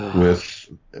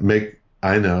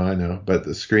know, but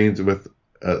the screens with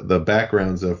the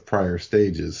backgrounds of prior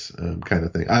stages, kind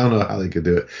of thing. I don't know how they could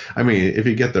do it. I mean, if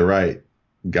you get the right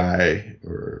guy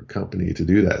or company to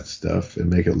do that stuff and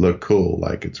make it look cool,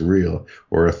 like it's real,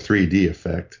 or a 3D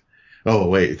effect. Oh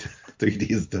wait, 3D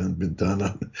has been done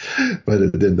on, but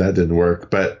that didn't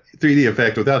work. But 3D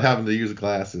effect without having to use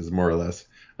glasses, more or less.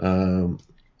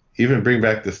 Even bring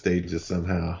back the stages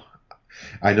somehow.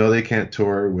 I know they can't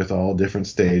tour with all different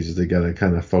stages. They got to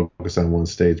kind of focus on one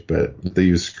stage, but if they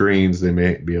use screens, they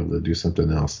may be able to do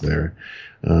something else there.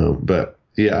 But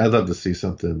yeah, I'd love to see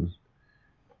something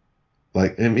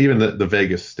like, and even the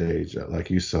Vegas stage, like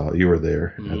you were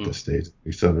there at the stage.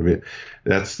 You saw the,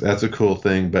 that's a cool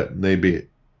thing, but maybe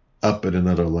up at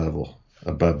another level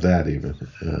above that even.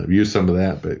 Use some of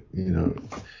that, but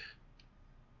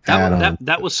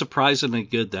That was surprisingly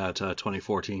good, that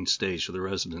 2014 stage for the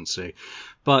residency.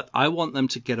 But I want them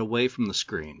to get away from the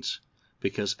screens,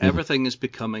 because everything is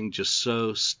becoming just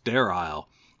so sterile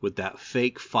with that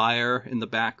fake fire in the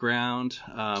background.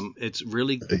 It's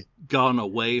really gone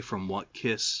away from what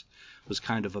Kiss was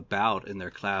kind of about in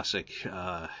their classic,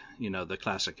 the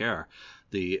classic era.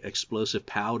 The explosive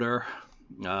powder,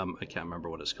 I can't remember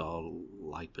what it's called,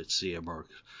 Lycopodium or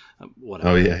whatever.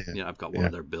 Oh yeah, You know, I've got one yeah.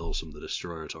 of their bills from the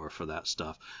Destroyer Tour for that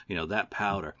stuff. You know, that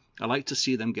powder. I like to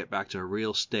see them get back to a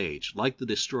real stage, like the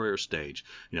Destroyer stage.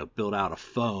 You know, build out a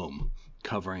foam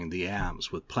covering the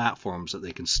amps with platforms that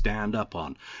they can stand up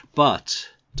on. But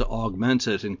to augment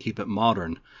it and keep it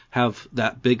modern, have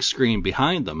that big screen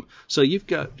behind them. So you've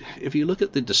got, if you look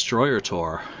at the Destroyer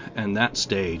Tour and that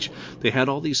stage, they had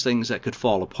all these things that could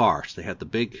fall apart. They had the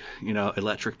big, you know,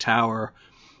 electric tower,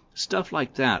 stuff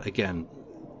like that, again,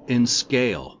 in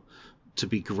scale, to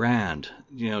be grand,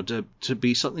 you know, to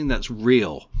be something that's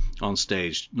real on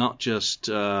stage, not just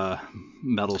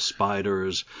metal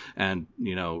spiders and,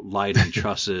 you know, lighting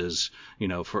trusses, you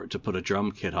know, to put a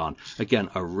drum kit on. Again,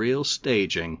 a real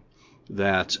staging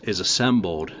that is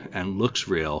assembled and looks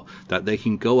real, that they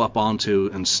can go up onto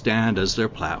and stand as their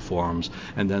platforms,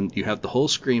 and then you have the whole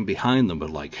screen behind them with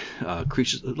like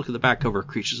creatures. Look at the back cover of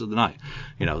Creatures of the Night.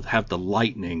 You know, have the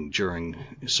lightning during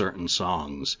certain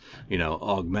songs, you know,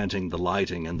 augmenting the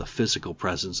lighting and the physical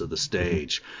presence of the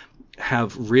stage.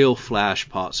 Have real flash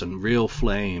pots and real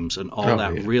flames and all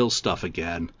that real stuff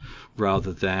again,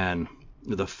 rather than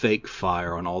the fake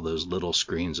fire on all those little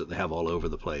screens that they have all over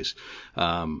the place.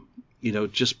 You know,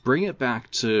 just bring it back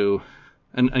to,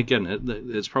 and again,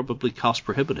 it's probably cost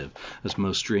prohibitive, as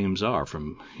most dreams are,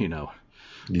 from, you know,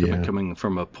 coming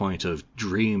from a point of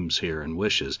dreams here and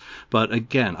wishes. But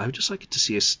again, I would just like to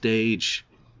see a stage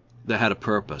that had a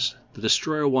purpose. The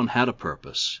Destroyer one had a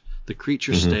purpose. The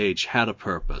Creature stage had a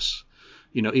purpose.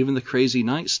 You know, even the Crazy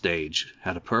Night stage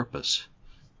had a purpose.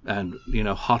 And, you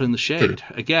know, Hot in the Shade,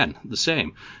 again, the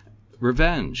same.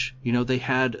 Revenge, you know, they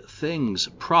had things,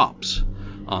 props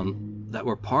that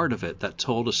were part of it that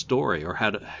told a story, or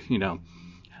had, you know,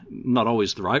 not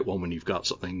always the right one when you've got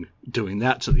something doing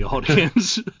that to the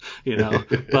audience, you know.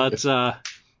 But,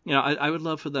 you know, I would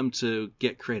love for them to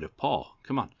get creative. Paul,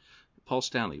 come on. Paul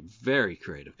Stanley, very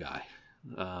creative guy.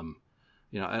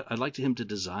 You know, I'd like him to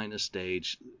design a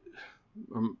stage,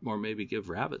 or maybe give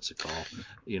Rabbits a call.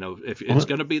 You know, if it's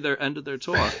going to be their end of their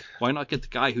tour, why not get the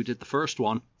guy who did the first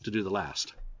one to do the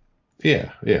last?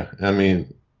 Yeah. I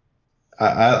mean,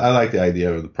 I like the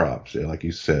idea of the props. Yeah, like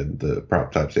you said, the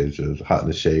prop type stages, Hot in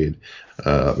the Shade,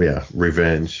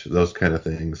 Revenge, those kind of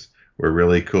things were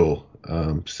really cool.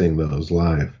 Seeing those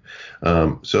live.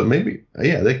 So maybe,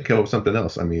 they can come up with something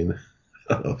else. I mean,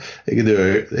 they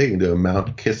can do a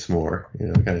Mount Kissmore, you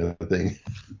know, kind of thing.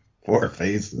 4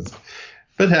 faces,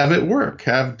 but have it work.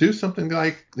 Do something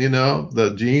like, you know,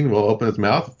 the Gene will open his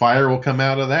mouth, fire will come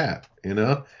out of that. You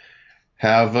know,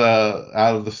 have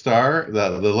out of the star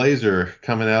the laser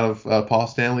coming out of Paul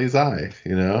Stanley's eye.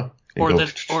 You know, or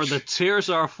the Tears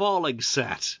Are Falling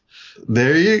set.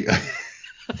 There you go.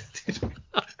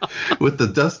 With the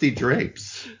dusty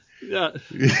drapes. Yeah.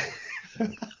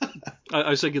 I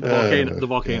was thinking the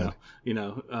volcano. God. You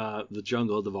know, the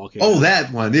jungle, the volcano. Oh,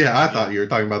 that one. Yeah, I thought you were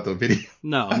talking about the video.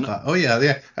 No.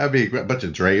 That'd be a bunch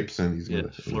of drapes and he's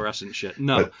fluorescent shit.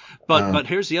 No, but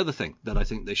here's the other thing that I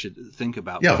think they should think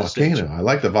about. Yeah, volcano. I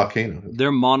like the volcano.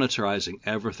 They're monetizing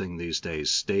everything these days.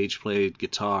 Stage played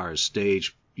guitars,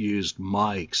 stage used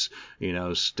mics, you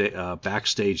know,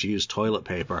 backstage used toilet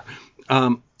paper.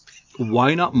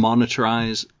 Why not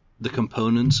monetize the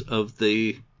components of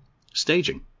the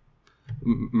staging?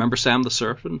 Remember Sam the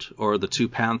Serpent, or the 2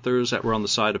 panthers that were on the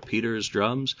side of Peter's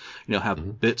drums? You know,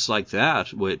 have bits like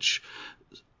that which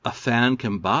a fan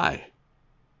can buy.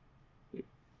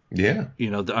 Yeah. You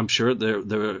know, I'm sure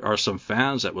there are some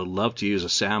fans that would love to use a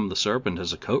Sam the Serpent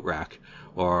as a coat rack,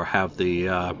 or have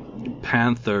the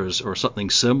panthers or something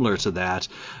similar to that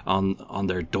on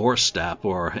their doorstep,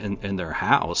 or in their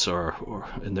house, or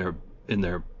in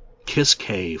their Kiss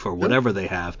Cave, or whatever they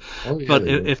have. But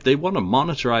if they want to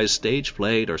monetize stage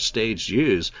played or stage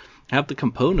use, have the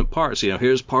component parts. You know,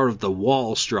 here's part of the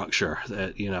wall structure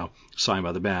that, you know, signed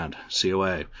by the band,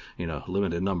 COA, you know,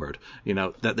 limited numbered, you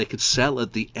know, that they could sell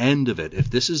at the end of it.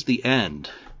 If this is the end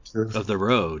of the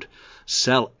road,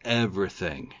 sell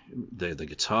everything, the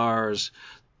guitars,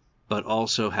 but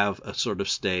also have a sort of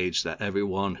stage that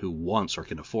everyone who wants or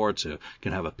can afford to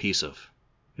can have a piece of.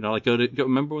 You know, like go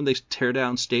remember when they tear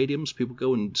down stadiums, people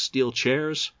go and steal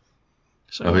chairs?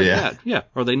 That. Yeah.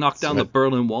 Or they knock down the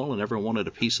Berlin Wall and everyone wanted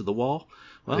a piece of the wall.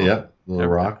 Well, little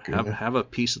rock. Have a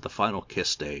piece of the final Kiss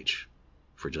stage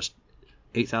for just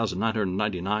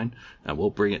 $8,999, and we'll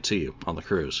bring it to you on the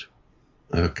cruise.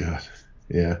 Oh God.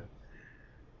 Yeah.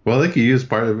 Well, they could use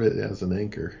part of it as an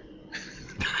anchor.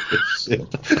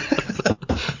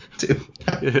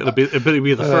 It'll be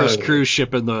the first cruise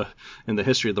ship in the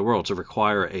history of the world to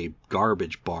require a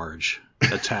garbage barge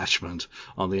attachment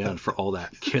on the end for all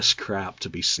that Kiss crap to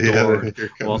be stored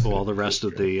while the rest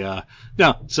of the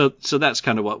no. So that's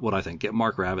kind of what I think. Get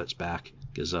Mark Rabbits back,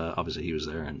 because obviously he was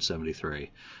there in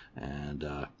 '73,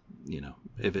 and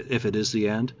if it is the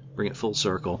end, bring it full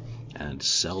circle and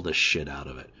sell the shit out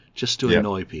of it, just to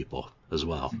annoy people as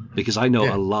well, because I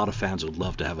know a lot of fans would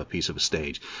love to have a piece of a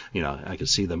stage. I could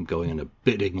see them going in a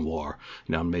bidding war.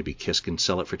 Maybe Kiss can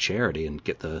sell it for charity and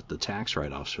get the tax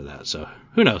write-offs for that. So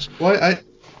who knows? Well,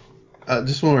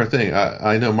 just one more thing.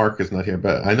 I know Mark is not here,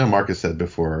 but I know Mark has said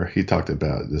before, he talked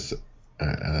about this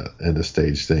and the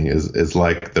stage thing is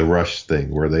like the Rush thing,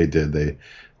 where they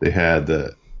had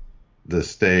the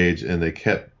stage and they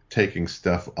kept taking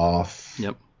stuff off.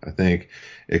 Yep. I think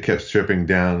it kept stripping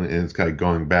down, and it's kind of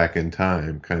going back in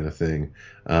time kind of thing.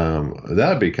 That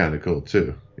would be kind of cool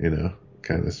too,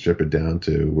 kind of strip it down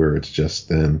to where it's just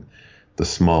then the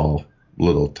small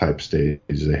little type stage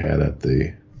they had at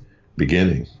the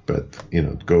beginning, but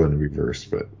go in reverse.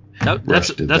 But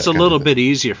that's a little bit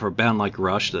easier for a band like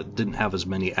Rush that didn't have as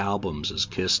many albums as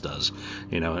Kiss does,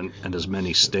 and as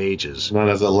many stages. Not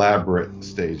as elaborate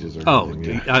stages or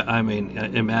anything. I mean,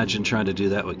 imagine trying to do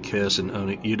that with Kiss,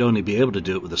 and you'd only be able to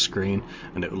do it with a screen,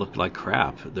 and it would look like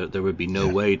crap. There would be no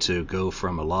way to go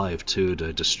from Alive 2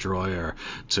 to Destroyer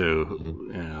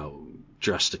to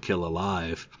Dress to Kill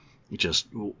Alive. Just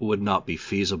would not be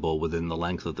feasible within the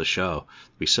length of the show.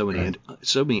 There'd be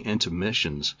so many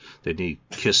intermissions. They'd need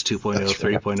Kiss 2.0,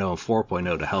 3.0, and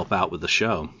 4.0 to help out with the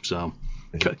show. So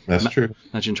that's true.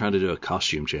 Imagine trying to do a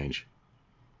costume change,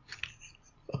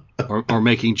 or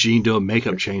making Gene do a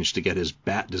makeup change to get his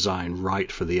bat design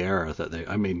right for the era that they.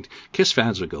 I mean, Kiss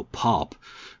fans would go pop.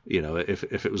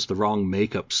 If it was the wrong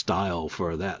makeup style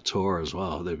for that tour as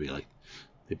well, they'd be like.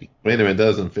 Wait a minute, it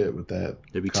doesn't fit with that.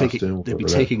 They'd be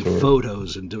taking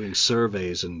photos and doing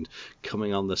surveys and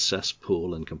coming on the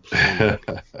cesspool and complaining.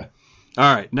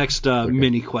 All right, next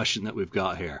mini question that we've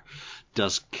got here.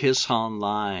 Does Kiss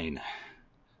Online,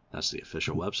 that's the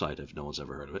official website if no one's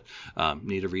ever heard of it,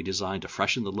 need a redesign to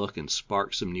freshen the look and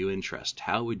spark some new interest?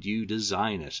 How would you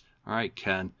design it? All right,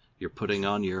 Ken, you're putting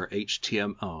on your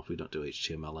HTML. Oh, we don't do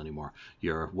HTML anymore.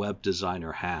 Your web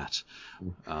designer hat.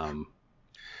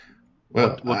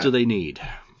 What do they need?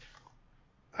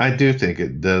 I do think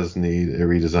it does need a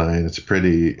redesign. It's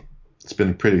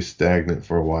been pretty stagnant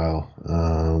for a while.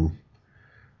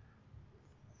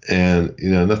 And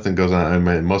nothing goes on. I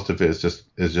mean, most of it is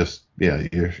just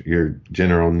your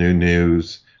general new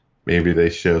news. Maybe they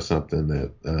show something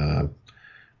that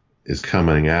is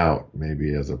coming out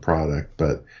maybe as a product,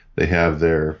 but they have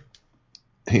their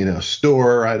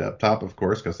store right up top, of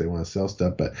course, because they want to sell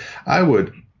stuff. But I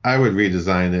would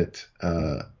redesign it,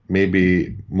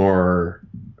 maybe more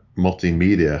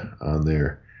multimedia on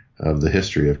there of the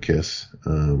history of Kiss,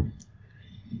 and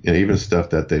even stuff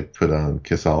that they put on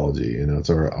Kissology. It's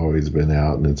always been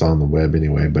out and it's on the web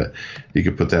anyway, but you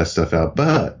could put that stuff out.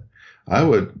 But I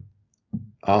would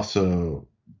also,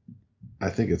 I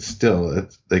think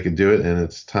they could do it, and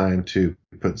it's time to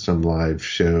put some live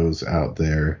shows out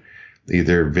there,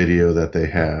 either video that they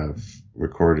have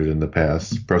recorded in the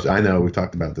past. I know we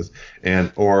talked about this,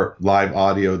 or live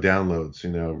audio downloads,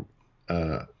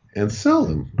 and sell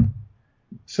them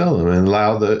and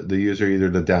allow the user either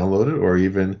to download it, or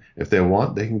even if they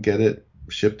want, they can get it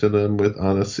shipped to them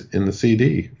in the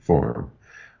CD form,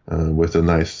 with a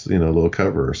nice little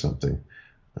cover or something.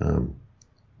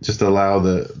 Just allow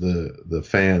the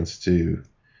fans to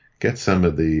get some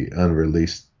of the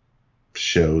unreleased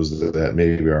shows that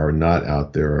maybe are not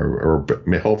out there, or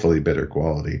hopefully better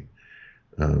quality.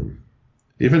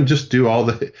 Even just do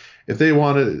if they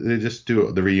wanted, they just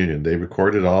do the reunion. They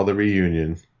recorded all the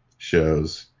reunion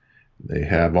shows. They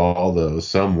have all those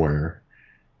somewhere.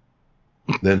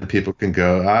 Then people can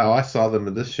go, I saw them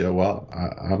in this show. Well,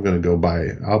 I'm going to go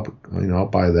buy. I'll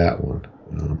buy that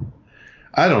one.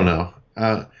 I don't know,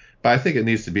 but I think it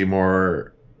needs to be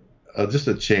more just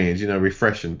a change.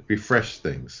 Refresh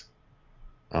things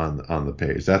on the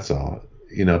page. That's all.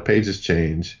 Pages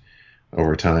change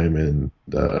over time and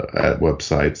at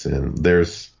websites, and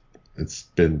it's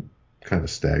been kind of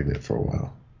stagnant for a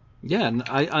while. Yeah, and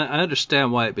I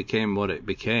understand why it became what it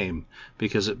became,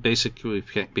 because it basically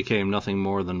became nothing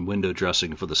more than window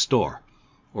dressing for the store,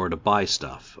 or to buy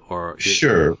stuff, or with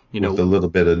a little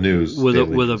bit of news with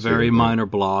a very minor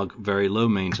blog, very low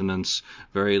maintenance,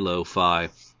 very lo-fi.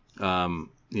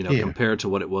 Compared to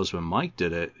what it was when Mike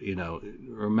did it,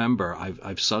 remember,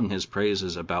 I've sung his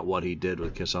praises about what he did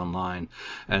with Kiss Online,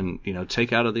 and,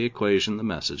 take out of the equation the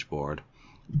message board,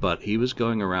 but he was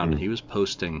going around and he was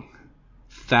posting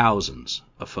thousands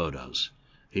of photos,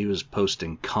 He was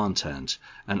posting content,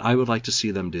 and I would like to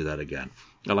see them do that again.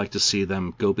 I'd like to see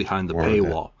them go behind the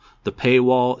paywall. The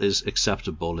paywall is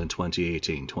acceptable in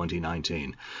 2018,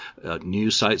 2019.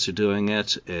 News sites are doing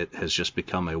it. It has just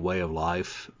become a way of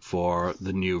life for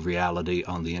the new reality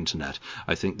on the internet.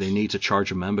 I think they need to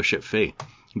charge a membership fee.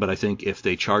 But I think if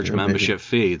they charge a membership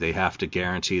fee, they have to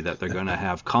guarantee that they're going to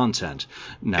have content.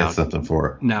 Now, get something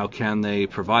for it. Now, can they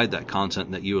provide that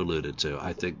content that you alluded to?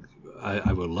 I think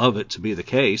I would love it to be the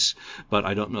case, but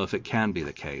I don't know if it can be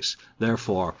the case.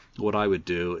 Therefore, what I would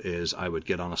do is I would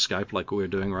get on a Skype like we're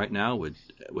doing right now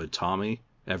with Tommy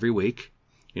every week.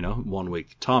 1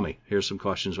 week. Tommy, here's some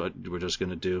questions. We're just going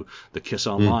to do the Kiss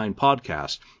Online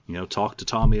podcast. Talk to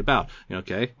Tommy about.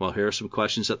 Okay, well, here are some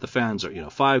questions that the fans are.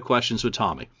 5 questions with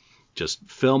Tommy. Just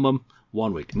film them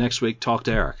 1 week. Next week, talk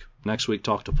to Eric. Next week,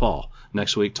 talk to Paul.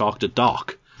 Next week, talk to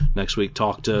Doc. Next week,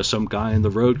 talk to some guy in the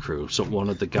road crew, one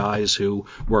of the guys who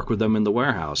work with them in the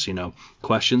warehouse.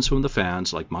 Questions from the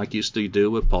fans, like Mike used to do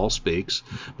with Paul Speaks,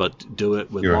 but do it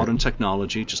with modern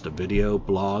technology, just a video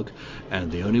blog.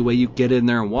 And the only way you get in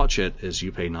there and watch it is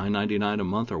you pay $9.99 a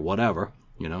month or whatever,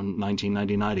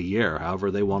 $19.99 a year,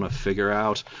 however they want to figure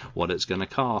out what it's going to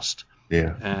cost.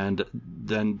 Yeah. And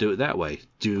then do it that way.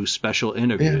 Do special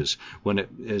interviews. When it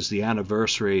is the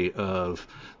anniversary of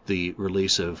the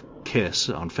release of Kiss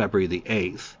on February the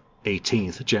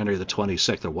 18th, January the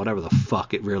 26th, or whatever the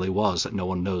fuck it really was that no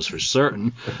one knows for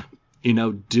certain,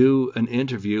 do an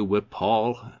interview with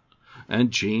Paul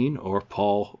and Gene, or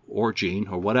Paul or Gene,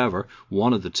 or whatever,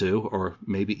 one of the two, or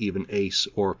maybe even Ace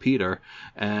or Peter,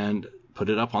 and put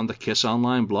it up on the Kiss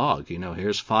Online blog.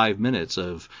 Here's 5 minutes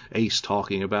of Ace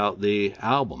talking about the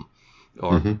album.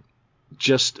 Or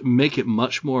just make it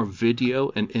much more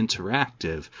video and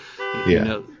interactive.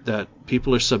 That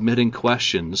people are submitting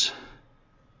questions.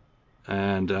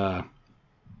 And,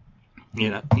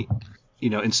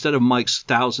 instead of Mike's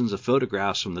thousands of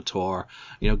photographs from the tour,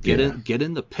 get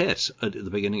in the pit at the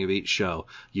beginning of each show.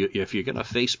 If you're going to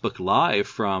Facebook Live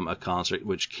from a concert,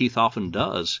 which Keith often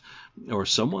does, or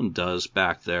someone does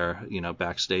back there,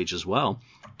 backstage as well,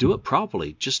 do it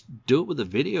properly. Just do it with a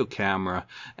video camera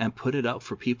and put it up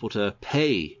for people to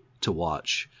pay to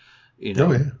watch.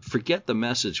 Forget the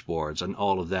message boards and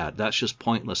all of that. That's just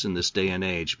pointless in this day and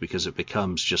age, because it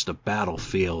becomes just a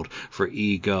battlefield for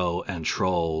ego and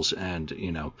trolls, and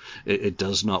it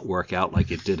does not work out like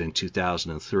it did in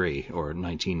 2003 or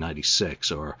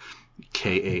 1996 or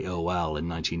KAOL in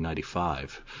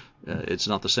 1995. It's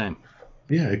not the same.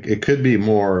 Yeah, it could be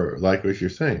more like what you're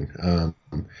saying.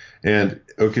 And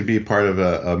it could be part of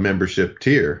a membership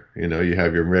tier. You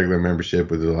have your regular membership,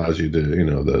 which allows you to,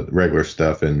 the regular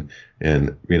stuff and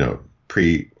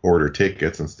pre-order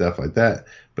tickets and stuff like that.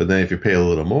 But then if you pay a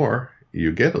little more,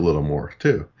 you get a little more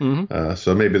too.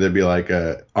 So maybe there'd be like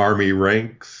a army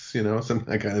ranks, some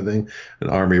that kind of thing, an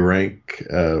army rank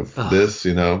of this,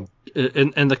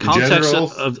 In the context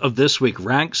of this week,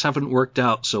 ranks haven't worked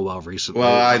out so well recently.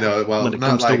 Well, I know. Well, when it not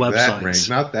comes like to websites. that rank,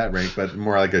 not that rank, but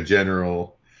more like a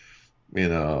general,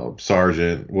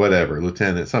 sergeant, whatever,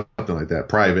 lieutenant, something like that,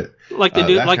 private. Like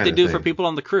they do for people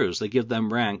on the cruise. They give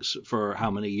them ranks for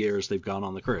how many years they've gone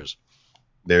on the cruise.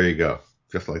 There you go,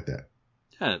 just like that.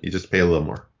 Yeah. You just pay a little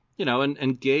more. And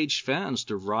engage fans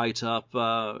to write up,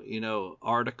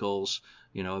 articles,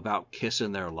 about Kiss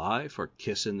in their life or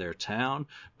Kiss in their town,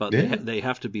 but they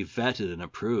have to be vetted and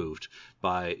approved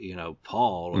by,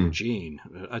 Paul or Gene.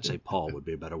 I'd say Paul would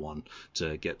be a better one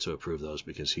to get to approve those,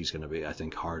 because he's going to be, I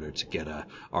think, harder to get an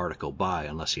article by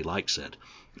unless he likes it.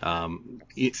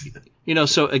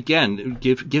 So again,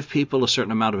 give people a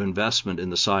certain amount of investment in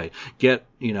the site. Get,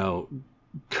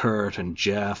 Kurt and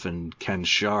Jeff and Ken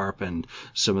Sharp and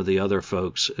some of the other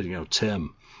folks,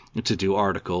 Tim, to do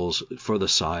articles for the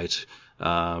site,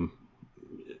 or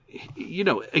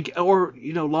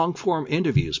long form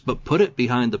interviews, but put it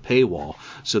behind the paywall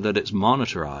so that it's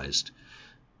monetized,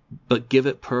 but give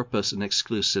it purpose and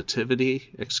exclusivity.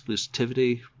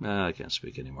 I can't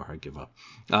speak anymore. I give up.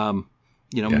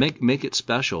 Make it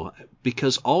special,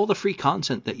 because all the free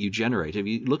content that you generate, if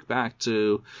you look back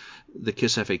to the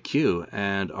Kiss FAQ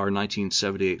and our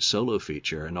 1978 solo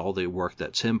feature and all the work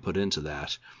that Tim put into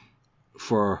that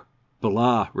for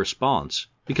blah response,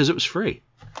 because it was free.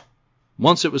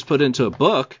 Once it was put into a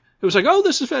book, it was like, oh,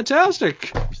 this is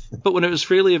fantastic. But when it was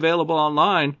freely available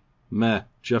online, meh,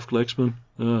 Jeff Glicksman,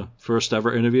 first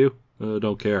ever interview.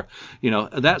 Don't care.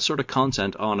 That sort of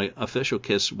content on an official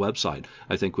Kiss website,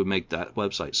 I think, would make that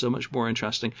website so much more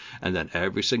interesting. And then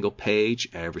every single page,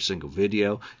 every single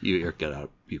video, you've got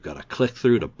to click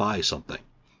through to buy something.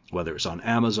 whether it's on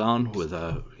Amazon with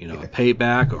a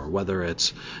payback, or whether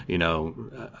it's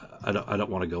I don't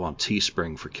want to go on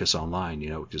Teespring for Kiss Online,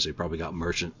 because they probably got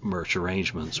merch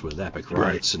arrangements with Epic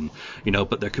Rights, and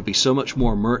but there could be so much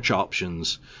more merch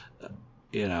options,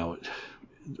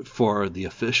 for the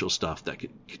official stuff that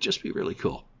could just be really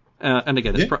cool. And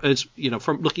again, it's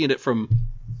from looking at it from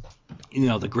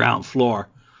the ground floor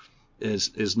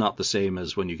is not the same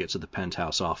as when you get to the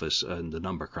penthouse office and the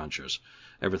number crunchers.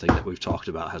 Everything that we've talked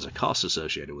about has a cost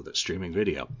associated with it. Streaming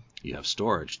video, you have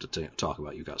storage to talk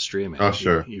about. You've got streaming. Oh,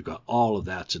 sure. You've got all of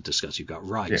that to discuss. You've got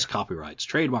rights, copyrights,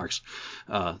 trademarks,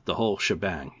 the whole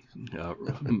shebang,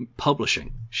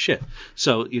 publishing, shit.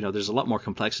 So, there's a lot more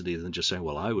complexity than just saying,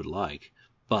 well, I would like,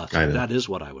 but that is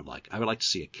what I would like. I would like to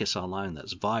see a Kiss Online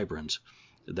that's vibrant,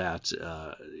 that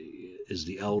is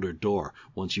the elder door.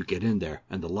 Once you get in there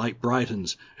and the light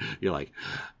brightens, you're like,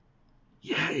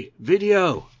 yay,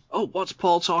 video. Oh, what's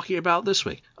Paul talking about this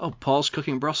week? Oh, Paul's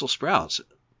cooking Brussels sprouts.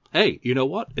 Hey, you know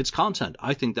what? It's content.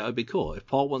 I think that would be cool. If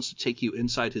Paul wants to take you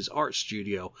inside his art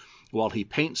studio while he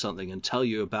paints something and tell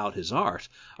you about his art,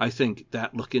 I think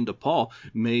that look into Paul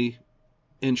may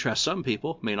interest some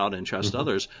people, may not interest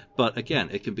others. But again,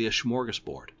 it can be a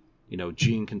smorgasbord.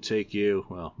 Gene can take you,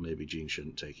 well, maybe Gene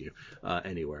shouldn't take you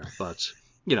anywhere, but,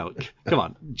 come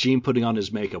on, Gene putting on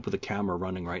his makeup with a camera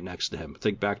running right next to him.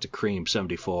 Think back to Cream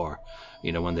 74,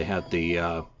 when they had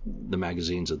the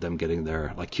magazines of them getting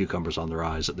their, like, cucumbers on their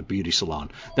eyes at the beauty salon.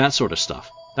 That sort of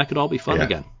stuff. That could all be fun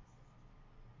again.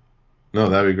 No,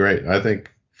 that'd be great. I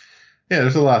think,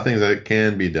 there's a lot of things that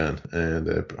can be done,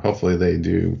 and hopefully they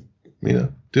do,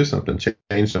 do something,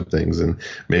 change some things, and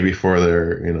maybe for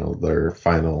their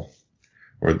final,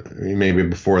 or maybe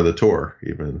before the tour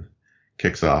even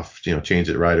kicks off, change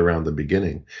it right around the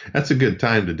beginning. That's a good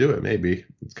time to do it. Maybe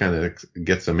it's kind of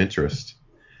get some interest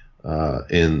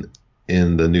in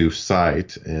the new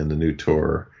site and the new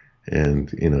tour,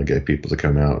 and get people to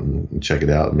come out and check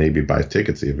it out, and maybe buy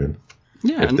tickets even.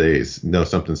 Yeah, if they know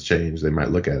something's changed, they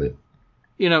might look at it.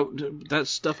 That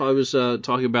stuff I was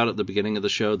talking about at the beginning of the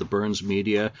show, the Burns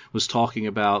Media was talking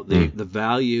about the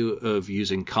value of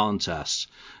using contests.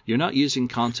 You're not using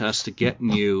contests to get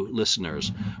new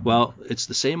listeners. Well, it's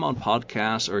the same on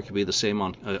podcasts, or it could be the same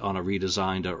on a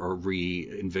redesigned or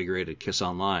reinvigorated Kiss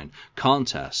Online.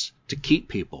 Contests to keep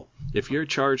people. If you're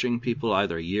charging people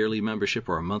either a yearly membership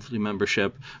or a monthly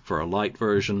membership for a light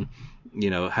version,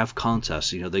 have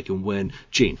contests. They can win.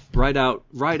 Gene, write out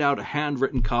a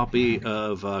handwritten copy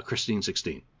of Christine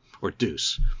 16 or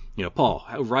Deuce. Paul,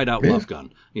 write out Love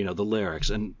Gun. The lyrics,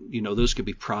 and those could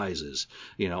be prizes.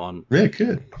 On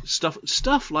good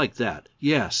stuff like that.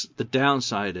 Yes, the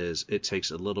downside is it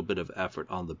takes a little bit of effort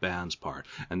on the band's part,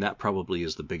 and that probably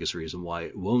is the biggest reason why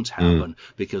it won't happen,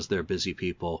 because they're busy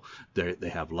people. They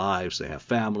have lives, they have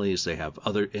families, they have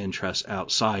other interests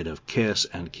outside of Kiss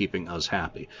and keeping us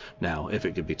happy. Now, if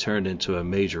it could be turned into a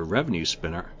major revenue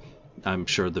spinner, I'm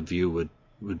sure the view would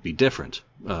be different,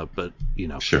 but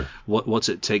sure. What's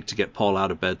it take to get Paul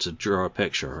out of bed to draw a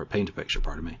picture or paint a picture?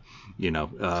 Pardon me.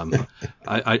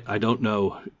 I don't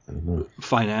know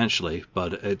financially,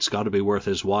 but it's got to be worth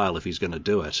his while if he's going to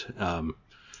do it.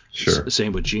 Sure.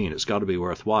 Same with Gene. It's got to be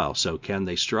worthwhile. So can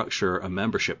they structure a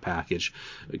membership package?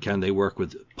 Can they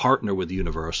partner with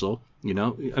Universal?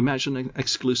 Imagine an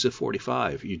exclusive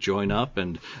 45. You join up,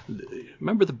 and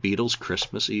remember the Beatles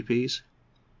Christmas EPs?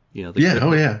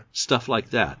 Stuff like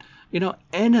that.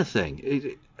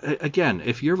 Anything. Again,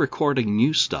 if you're recording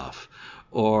new stuff,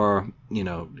 or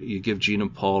you give Gene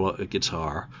and Paul a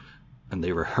guitar and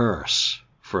they rehearse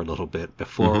for a little bit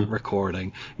before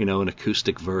recording, an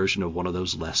acoustic version of one of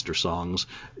those Lester songs,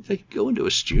 they could go into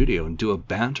a studio and do a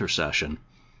banter session.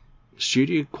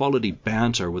 Studio quality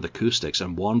banter with acoustics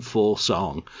and one full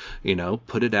song.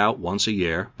 Put it out once a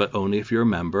year, but only if you're a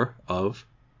member of.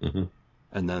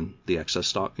 And then the excess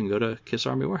stock can go to Kiss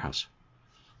Army Warehouse.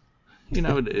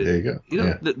 There you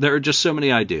go. There are just so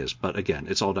many ideas, but again,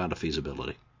 it's all down to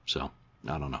feasibility. So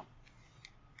I don't know.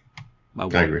 I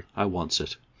agree. I wants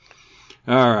it.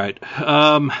 All right.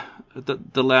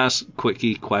 The last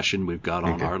quickie question we've got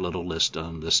on our little list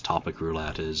on this topic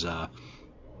roulette is: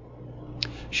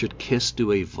 should Kiss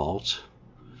do a vault?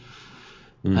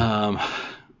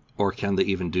 Or can they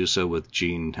even do so with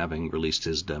Gene having released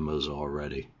his demos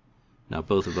already? Now,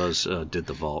 both of us did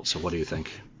the vault, so what do you think?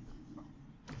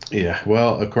 Yeah,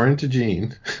 well, according to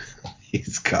Gene,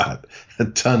 he's got a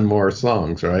ton more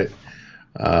songs, right?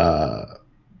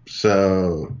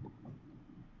 So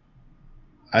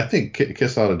I think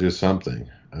Kiss ought to do something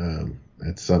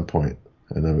at some point.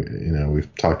 I know,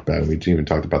 we've talked about it. We even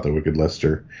talked about the Wicked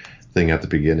Lester thing at the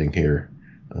beginning here.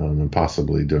 and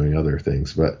possibly doing other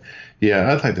things. But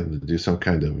yeah, I'd like them to do some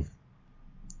kind of,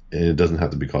 and it doesn't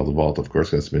have to be called the Vault, of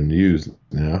course, that's been used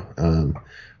now.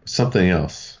 Something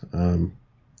else. And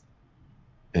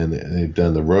they've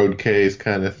done the road case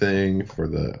kind of thing for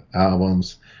the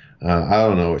albums. I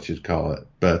don't know what you'd call it,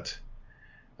 but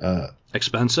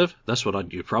expensive. That's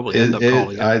what you'd probably end up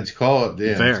calling it. I'd call it.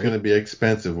 Yeah, Very. It's going to be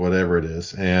expensive, whatever it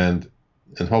is, and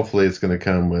hopefully it's going to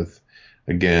come with,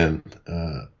 again,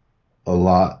 a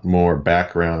lot more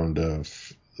background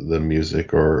of the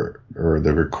music or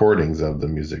the recordings of the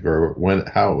music or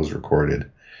how it was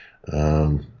recorded.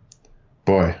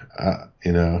 Boy,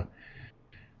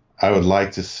 I would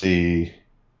like to see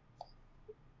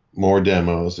more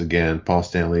demos. Again, Paul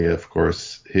Stanley, of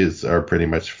course, his are pretty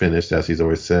much finished, as he's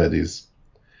always said. He's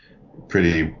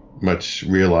pretty much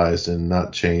realized and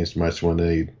not changed much when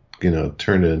they,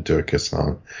 turned it into a Kiss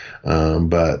song.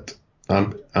 But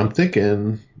I'm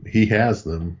thinking he has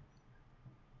them.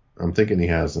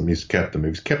 He's kept them.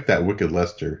 He's kept that Wicked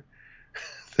Lester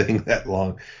thing that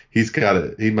long. He's got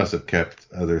it. He must have kept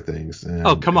other things.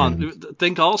 Come on.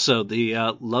 Think also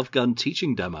the Love Gun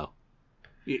teaching demo.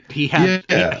 He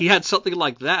had something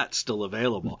like that still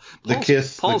available.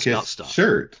 Paul's got stuff.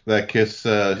 Shirt, that Kiss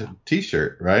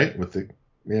T-shirt, right? With the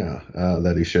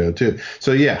that he showed too.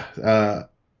 So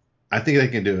I think they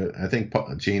can do it. I think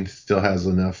Gene still has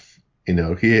enough.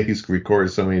 He's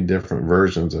recorded so many different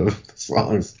versions of the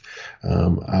songs.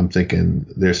 I'm thinking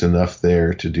there's enough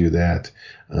there to do that,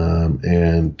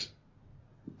 and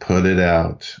put it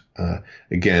out.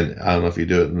 Again, I don't know if you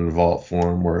do it in vault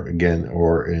form or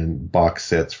in box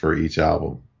sets for each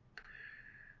album,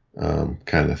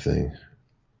 kind of thing.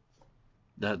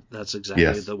 That's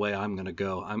exactly the way I'm going to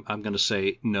go. I'm going to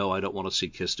say, no, I don't want to see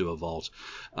Kiss do a vault.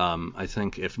 I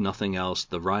think, if nothing else,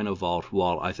 the Rhino Vault,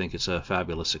 while I think it's a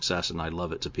fabulous success and I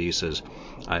love it to pieces,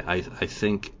 I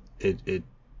think it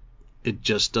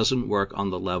just doesn't work on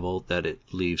the level that it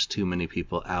leaves too many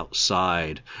people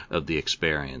outside of the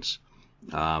experience.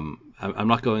 I'm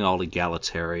not going all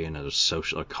egalitarian or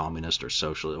social or communist or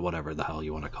social or whatever the hell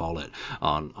you want to call it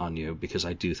on you, because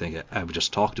I do think I've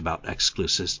just talked about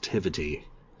exclusivity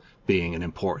being an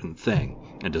important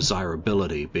thing and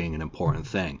desirability being an important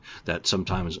thing, that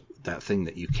sometimes that thing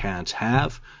that you can't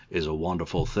have is a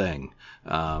wonderful thing,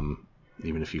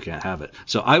 even if you can't have it.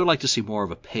 So I would like to see more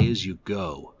of a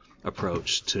pay-as-you-go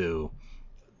approach to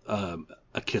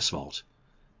a Kiss vault,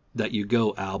 that you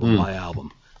go album by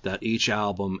album, that each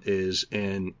album is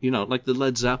in, like the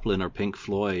Led Zeppelin or Pink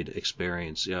Floyd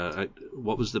experience.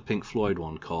 What was the Pink Floyd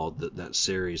one called, that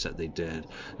series that they did?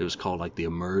 It was called like The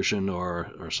Immersion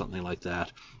or something like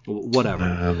that.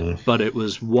 Whatever. But it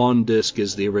was one disc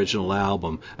is the original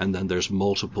album, and then there's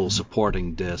multiple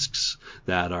supporting discs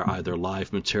that are either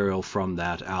live material from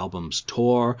that album's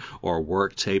tour or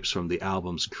work tapes from the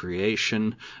album's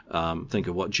creation. Think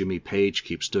of what Jimmy Page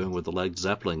keeps doing with the Led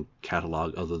Zeppelin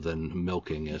catalog, other than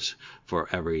milking it for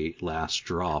every last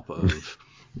drop of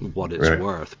what it's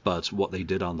worth. But what they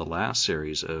did on the last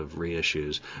series of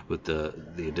reissues with the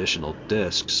additional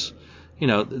discs,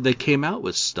 they came out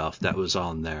with stuff that was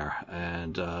on there,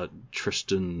 and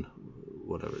Tristan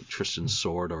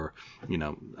Sword, or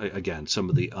again, some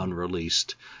of the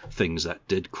unreleased things that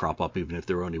did crop up, even if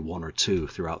there were only one or two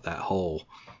throughout that whole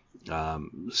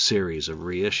series of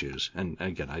reissues. And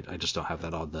again, I just don't have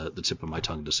that on the tip of my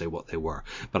tongue to say what they were.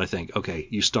 But I think, okay,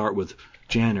 you start with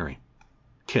January,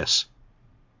 Kiss.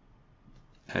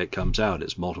 It comes out,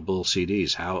 it's multiple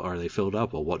CDs. How are they filled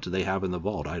up? Well, what do they have in the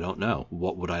vault? I don't know.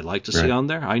 What would I like to see on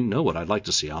there? I know what I'd like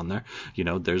to see on there.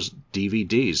 There's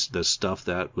DVDs, the stuff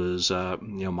that was,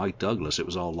 Mike Douglas. It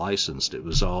was all licensed. It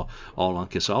was all on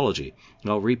Kissology.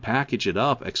 Repackage it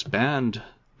up, expand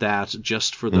that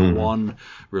just for the one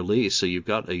release, so you've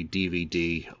got a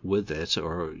DVD with it,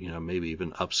 or maybe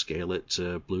even upscale it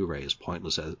to Blu-ray, as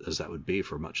pointless as that would be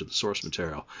for much of the source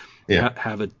material.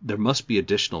 Have it. There must be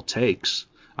additional takes.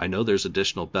 I know there's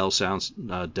additional Bell Sounds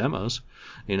demos.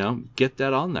 Get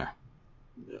that on there.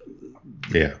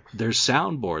 There's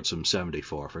soundboards from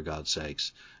 '74, for God's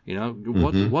sakes.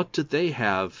 What do they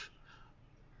have,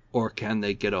 or can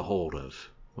they get a hold of?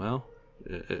 Well,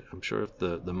 I'm sure if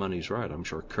the money's right, I'm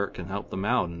sure Kurt can help them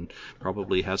out, and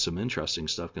probably has some interesting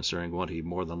stuff, considering what he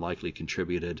more than likely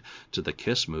contributed to the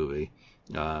Kiss movie.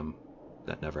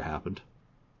 That never happened.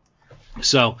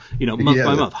 So, month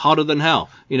by month, Hotter Than Hell,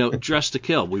 Dress to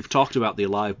Kill. We've talked about the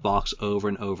Alive box over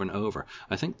and over and over.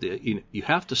 I think that you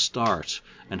have to start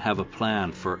and have a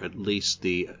plan for at least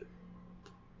the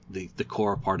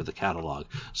core part of the catalog.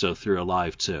 So through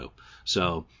Alive 2.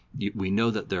 So we know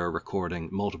that there are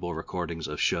multiple recordings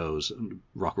of shows,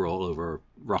 rock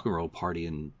and roll party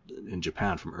in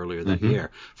Japan from earlier that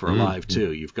year for Alive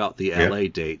 2. You've got the LA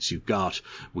dates.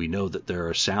 We know that there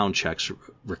are sound checks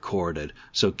recorded.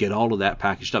 So get all of that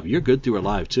packaged up. You're good through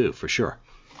Alive 2 for sure.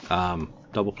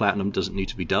 Double platinum doesn't need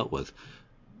to be dealt with.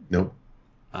 Nope.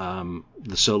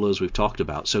 The solos we've talked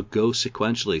about. So go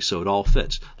sequentially so it all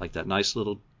fits. Like that nice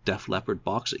little Def Leppard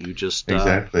box that you just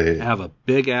have a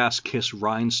big ass Kiss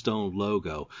rhinestone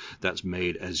logo that's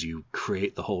made as you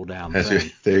create the whole damn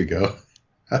thing. There you go.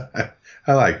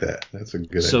 I like that. That's a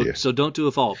good idea. So don't do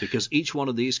a vault, because each one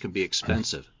of these can be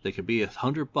expensive. They could be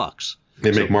 $100.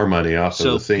 They make more money off of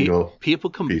the single. People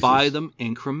can pieces. buy them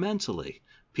incrementally.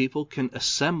 People can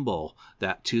assemble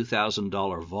that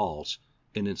 $2,000 vault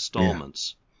in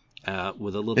installments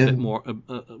with a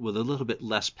little bit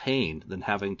less pain than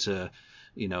having to,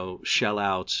 shell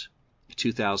out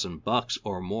 $2,000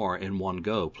 or more in one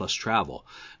go plus travel.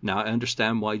 Now, I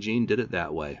understand why Gene did it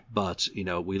that way, but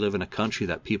we live in a country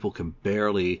that people can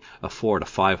barely afford a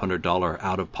 $500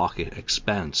 out-of-pocket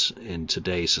expense in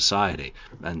today's society,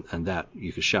 and that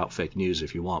you can shout fake news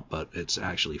if you want, but it's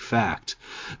actually fact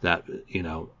that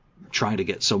trying to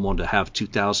get someone to have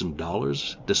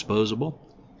 $2,000 disposable,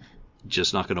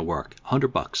 just not going to work.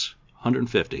 $100,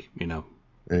 $150,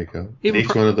 There you go.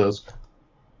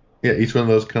 Each one of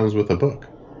those comes with a book.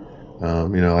 You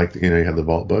have the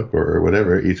vault book or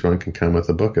whatever. Each one can come with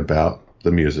a book about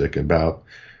the music, about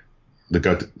the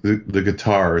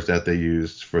guitars that they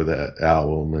used for that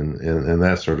album, and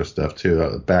that sort of stuff too.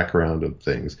 The background of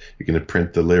things. You can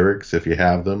print the lyrics if you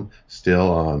have them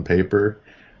still on paper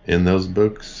in those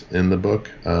books. In the book,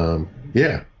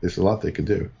 there's a lot they could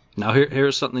do. Now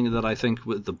here's something that I think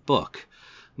with the book.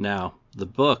 Now the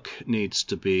book needs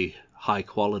to be high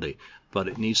quality, but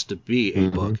it needs to be a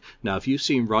book. Now, if you've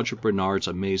seen Roger Bernard's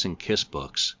amazing Kiss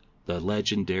books, the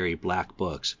legendary black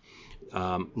books,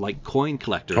 like Coin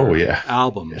Collector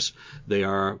albums, they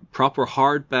are proper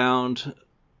hardbound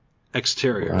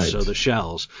exteriors, so the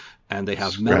shells, and they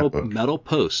have metal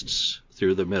posts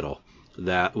through the middle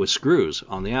that with screws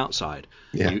on the outside.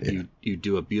 You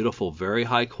do a beautiful, very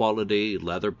high quality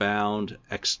leather bound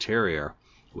exterior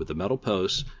with the metal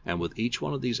posts, and with each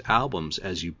one of these albums,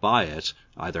 as you buy it,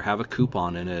 either have a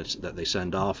coupon in it that they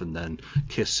send off, and then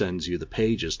Kiss sends you the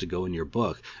pages to go in your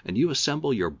book, and you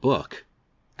assemble your book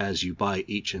as you buy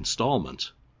each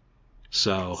installment.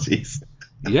 So,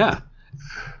 yeah.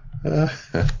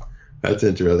 That's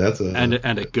interesting.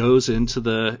 And it goes into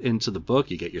the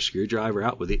book. You get your screwdriver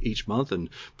out with each month and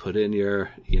put in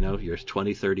your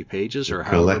 20, 30 pages or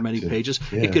however many pages.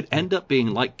 Yeah. It could end up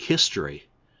being like Kisstory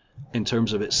in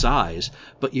terms of its size,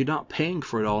 but you're not paying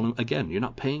for it all. You're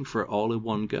not paying for it all in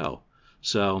one go.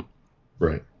 So,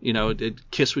 right.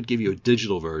 Kiss would give you a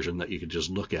digital version that you could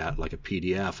just look at like a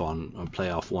PDF on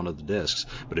play off one of the discs.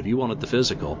 But if you wanted the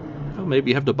physical, maybe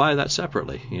you have to buy that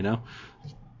separately.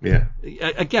 Yeah.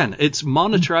 Again, it's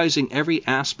monetizing every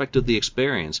aspect of the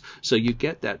experience. So you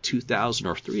get that 2,000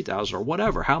 or 3,000 or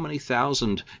whatever, how many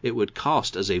thousand it would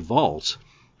cost as a vault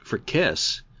for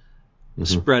Kiss.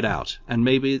 Spread out, and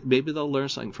maybe they'll learn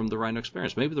something from the Rhino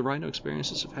experience. Maybe the Rhino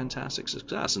experience is a fantastic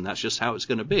success, and that's just how it's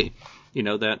going to be.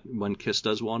 That when Kiss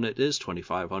does one, it is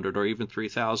 2,500 or even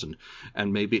 3,000,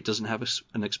 and maybe it doesn't have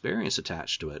an experience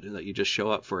attached to it, and that you just show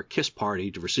up for a Kiss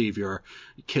party to receive your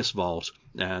Kiss vault,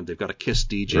 and they've got a Kiss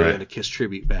DJ and a Kiss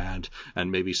tribute band, and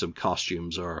maybe some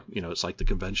costumes, or it's like the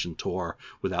convention tour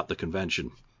without the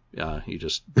convention. You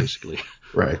just basically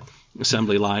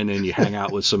assembly line and you hang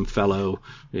out with some fellow,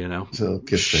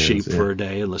 sheep for a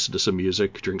day and listen to some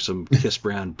music, drink some Kiss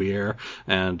brand beer,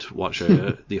 and watch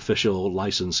the official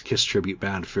licensed Kiss tribute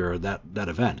band for that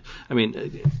event. I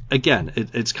mean, again,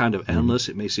 it's kind of endless.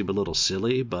 It may seem a little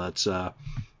silly, but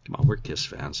come on, we're Kiss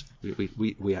fans.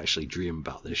 We actually dream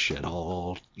about this shit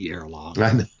all year long.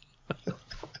 I know.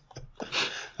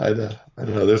 I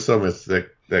know. There's so much that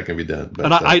can be done.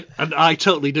 But, I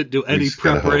totally didn't do any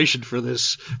preparation for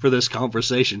this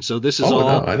conversation. So this is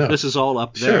this is all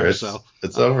up there. Sure,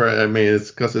 it's over. I mean,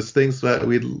 it's because it's things that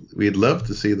we'd love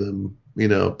to see them,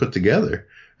 put together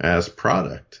as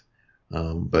product.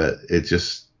 But it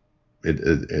just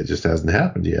hasn't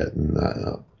happened yet,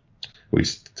 and we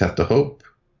just have to hope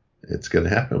it's going to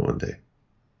happen one day.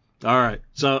 All right,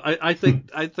 so I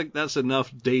think that's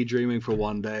enough daydreaming for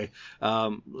one day.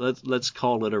 Let's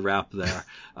call it a wrap there.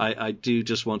 I do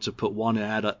just want to put one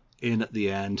ad in at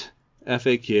the end.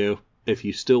 FAQ: if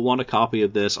you still want a copy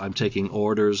of this, I'm taking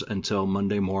orders until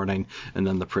Monday morning, and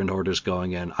then the print order's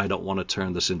going in. I don't want to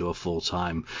turn this into a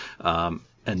full-time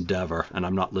endeavor, and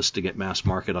I'm not listing it mass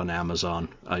market on Amazon.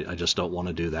 I just don't want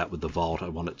to do that with the Vault. I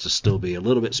want it to still be a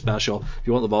little bit special. If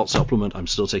you want the Vault supplement, I'm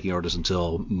still taking orders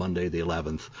until Monday the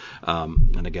 11th.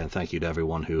 And again, thank you to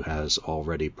everyone who has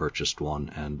already purchased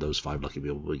one, and those 5 lucky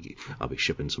people, I'll be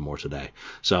shipping some more today.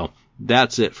 So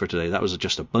that's it for today. That was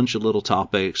just a bunch of little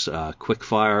topics, quick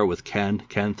fire with Ken.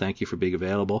 Ken, thank you for being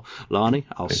available. Lonnie,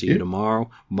 I'll see you tomorrow.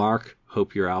 Mark,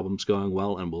 hope your album's going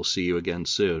well, and we'll see you again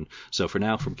soon. So for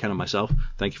now, from Ken and myself,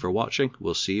 thank you for watching.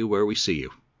 We'll see you where we see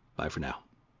you. Bye for now.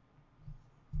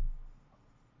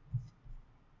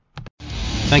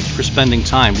 Thank you for spending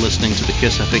time listening to the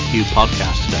KISS FAQ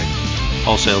podcast today.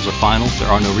 All sales are final. There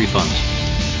are no refunds.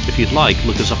 If you'd like,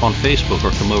 look us up on Facebook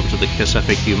or come over to the KISS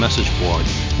FAQ message board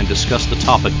and discuss the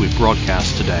topic we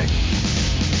broadcast today.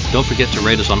 Don't forget to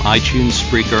rate us on iTunes,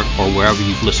 Spreaker, or wherever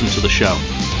you've listened to the show.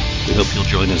 We hope you'll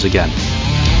join us again.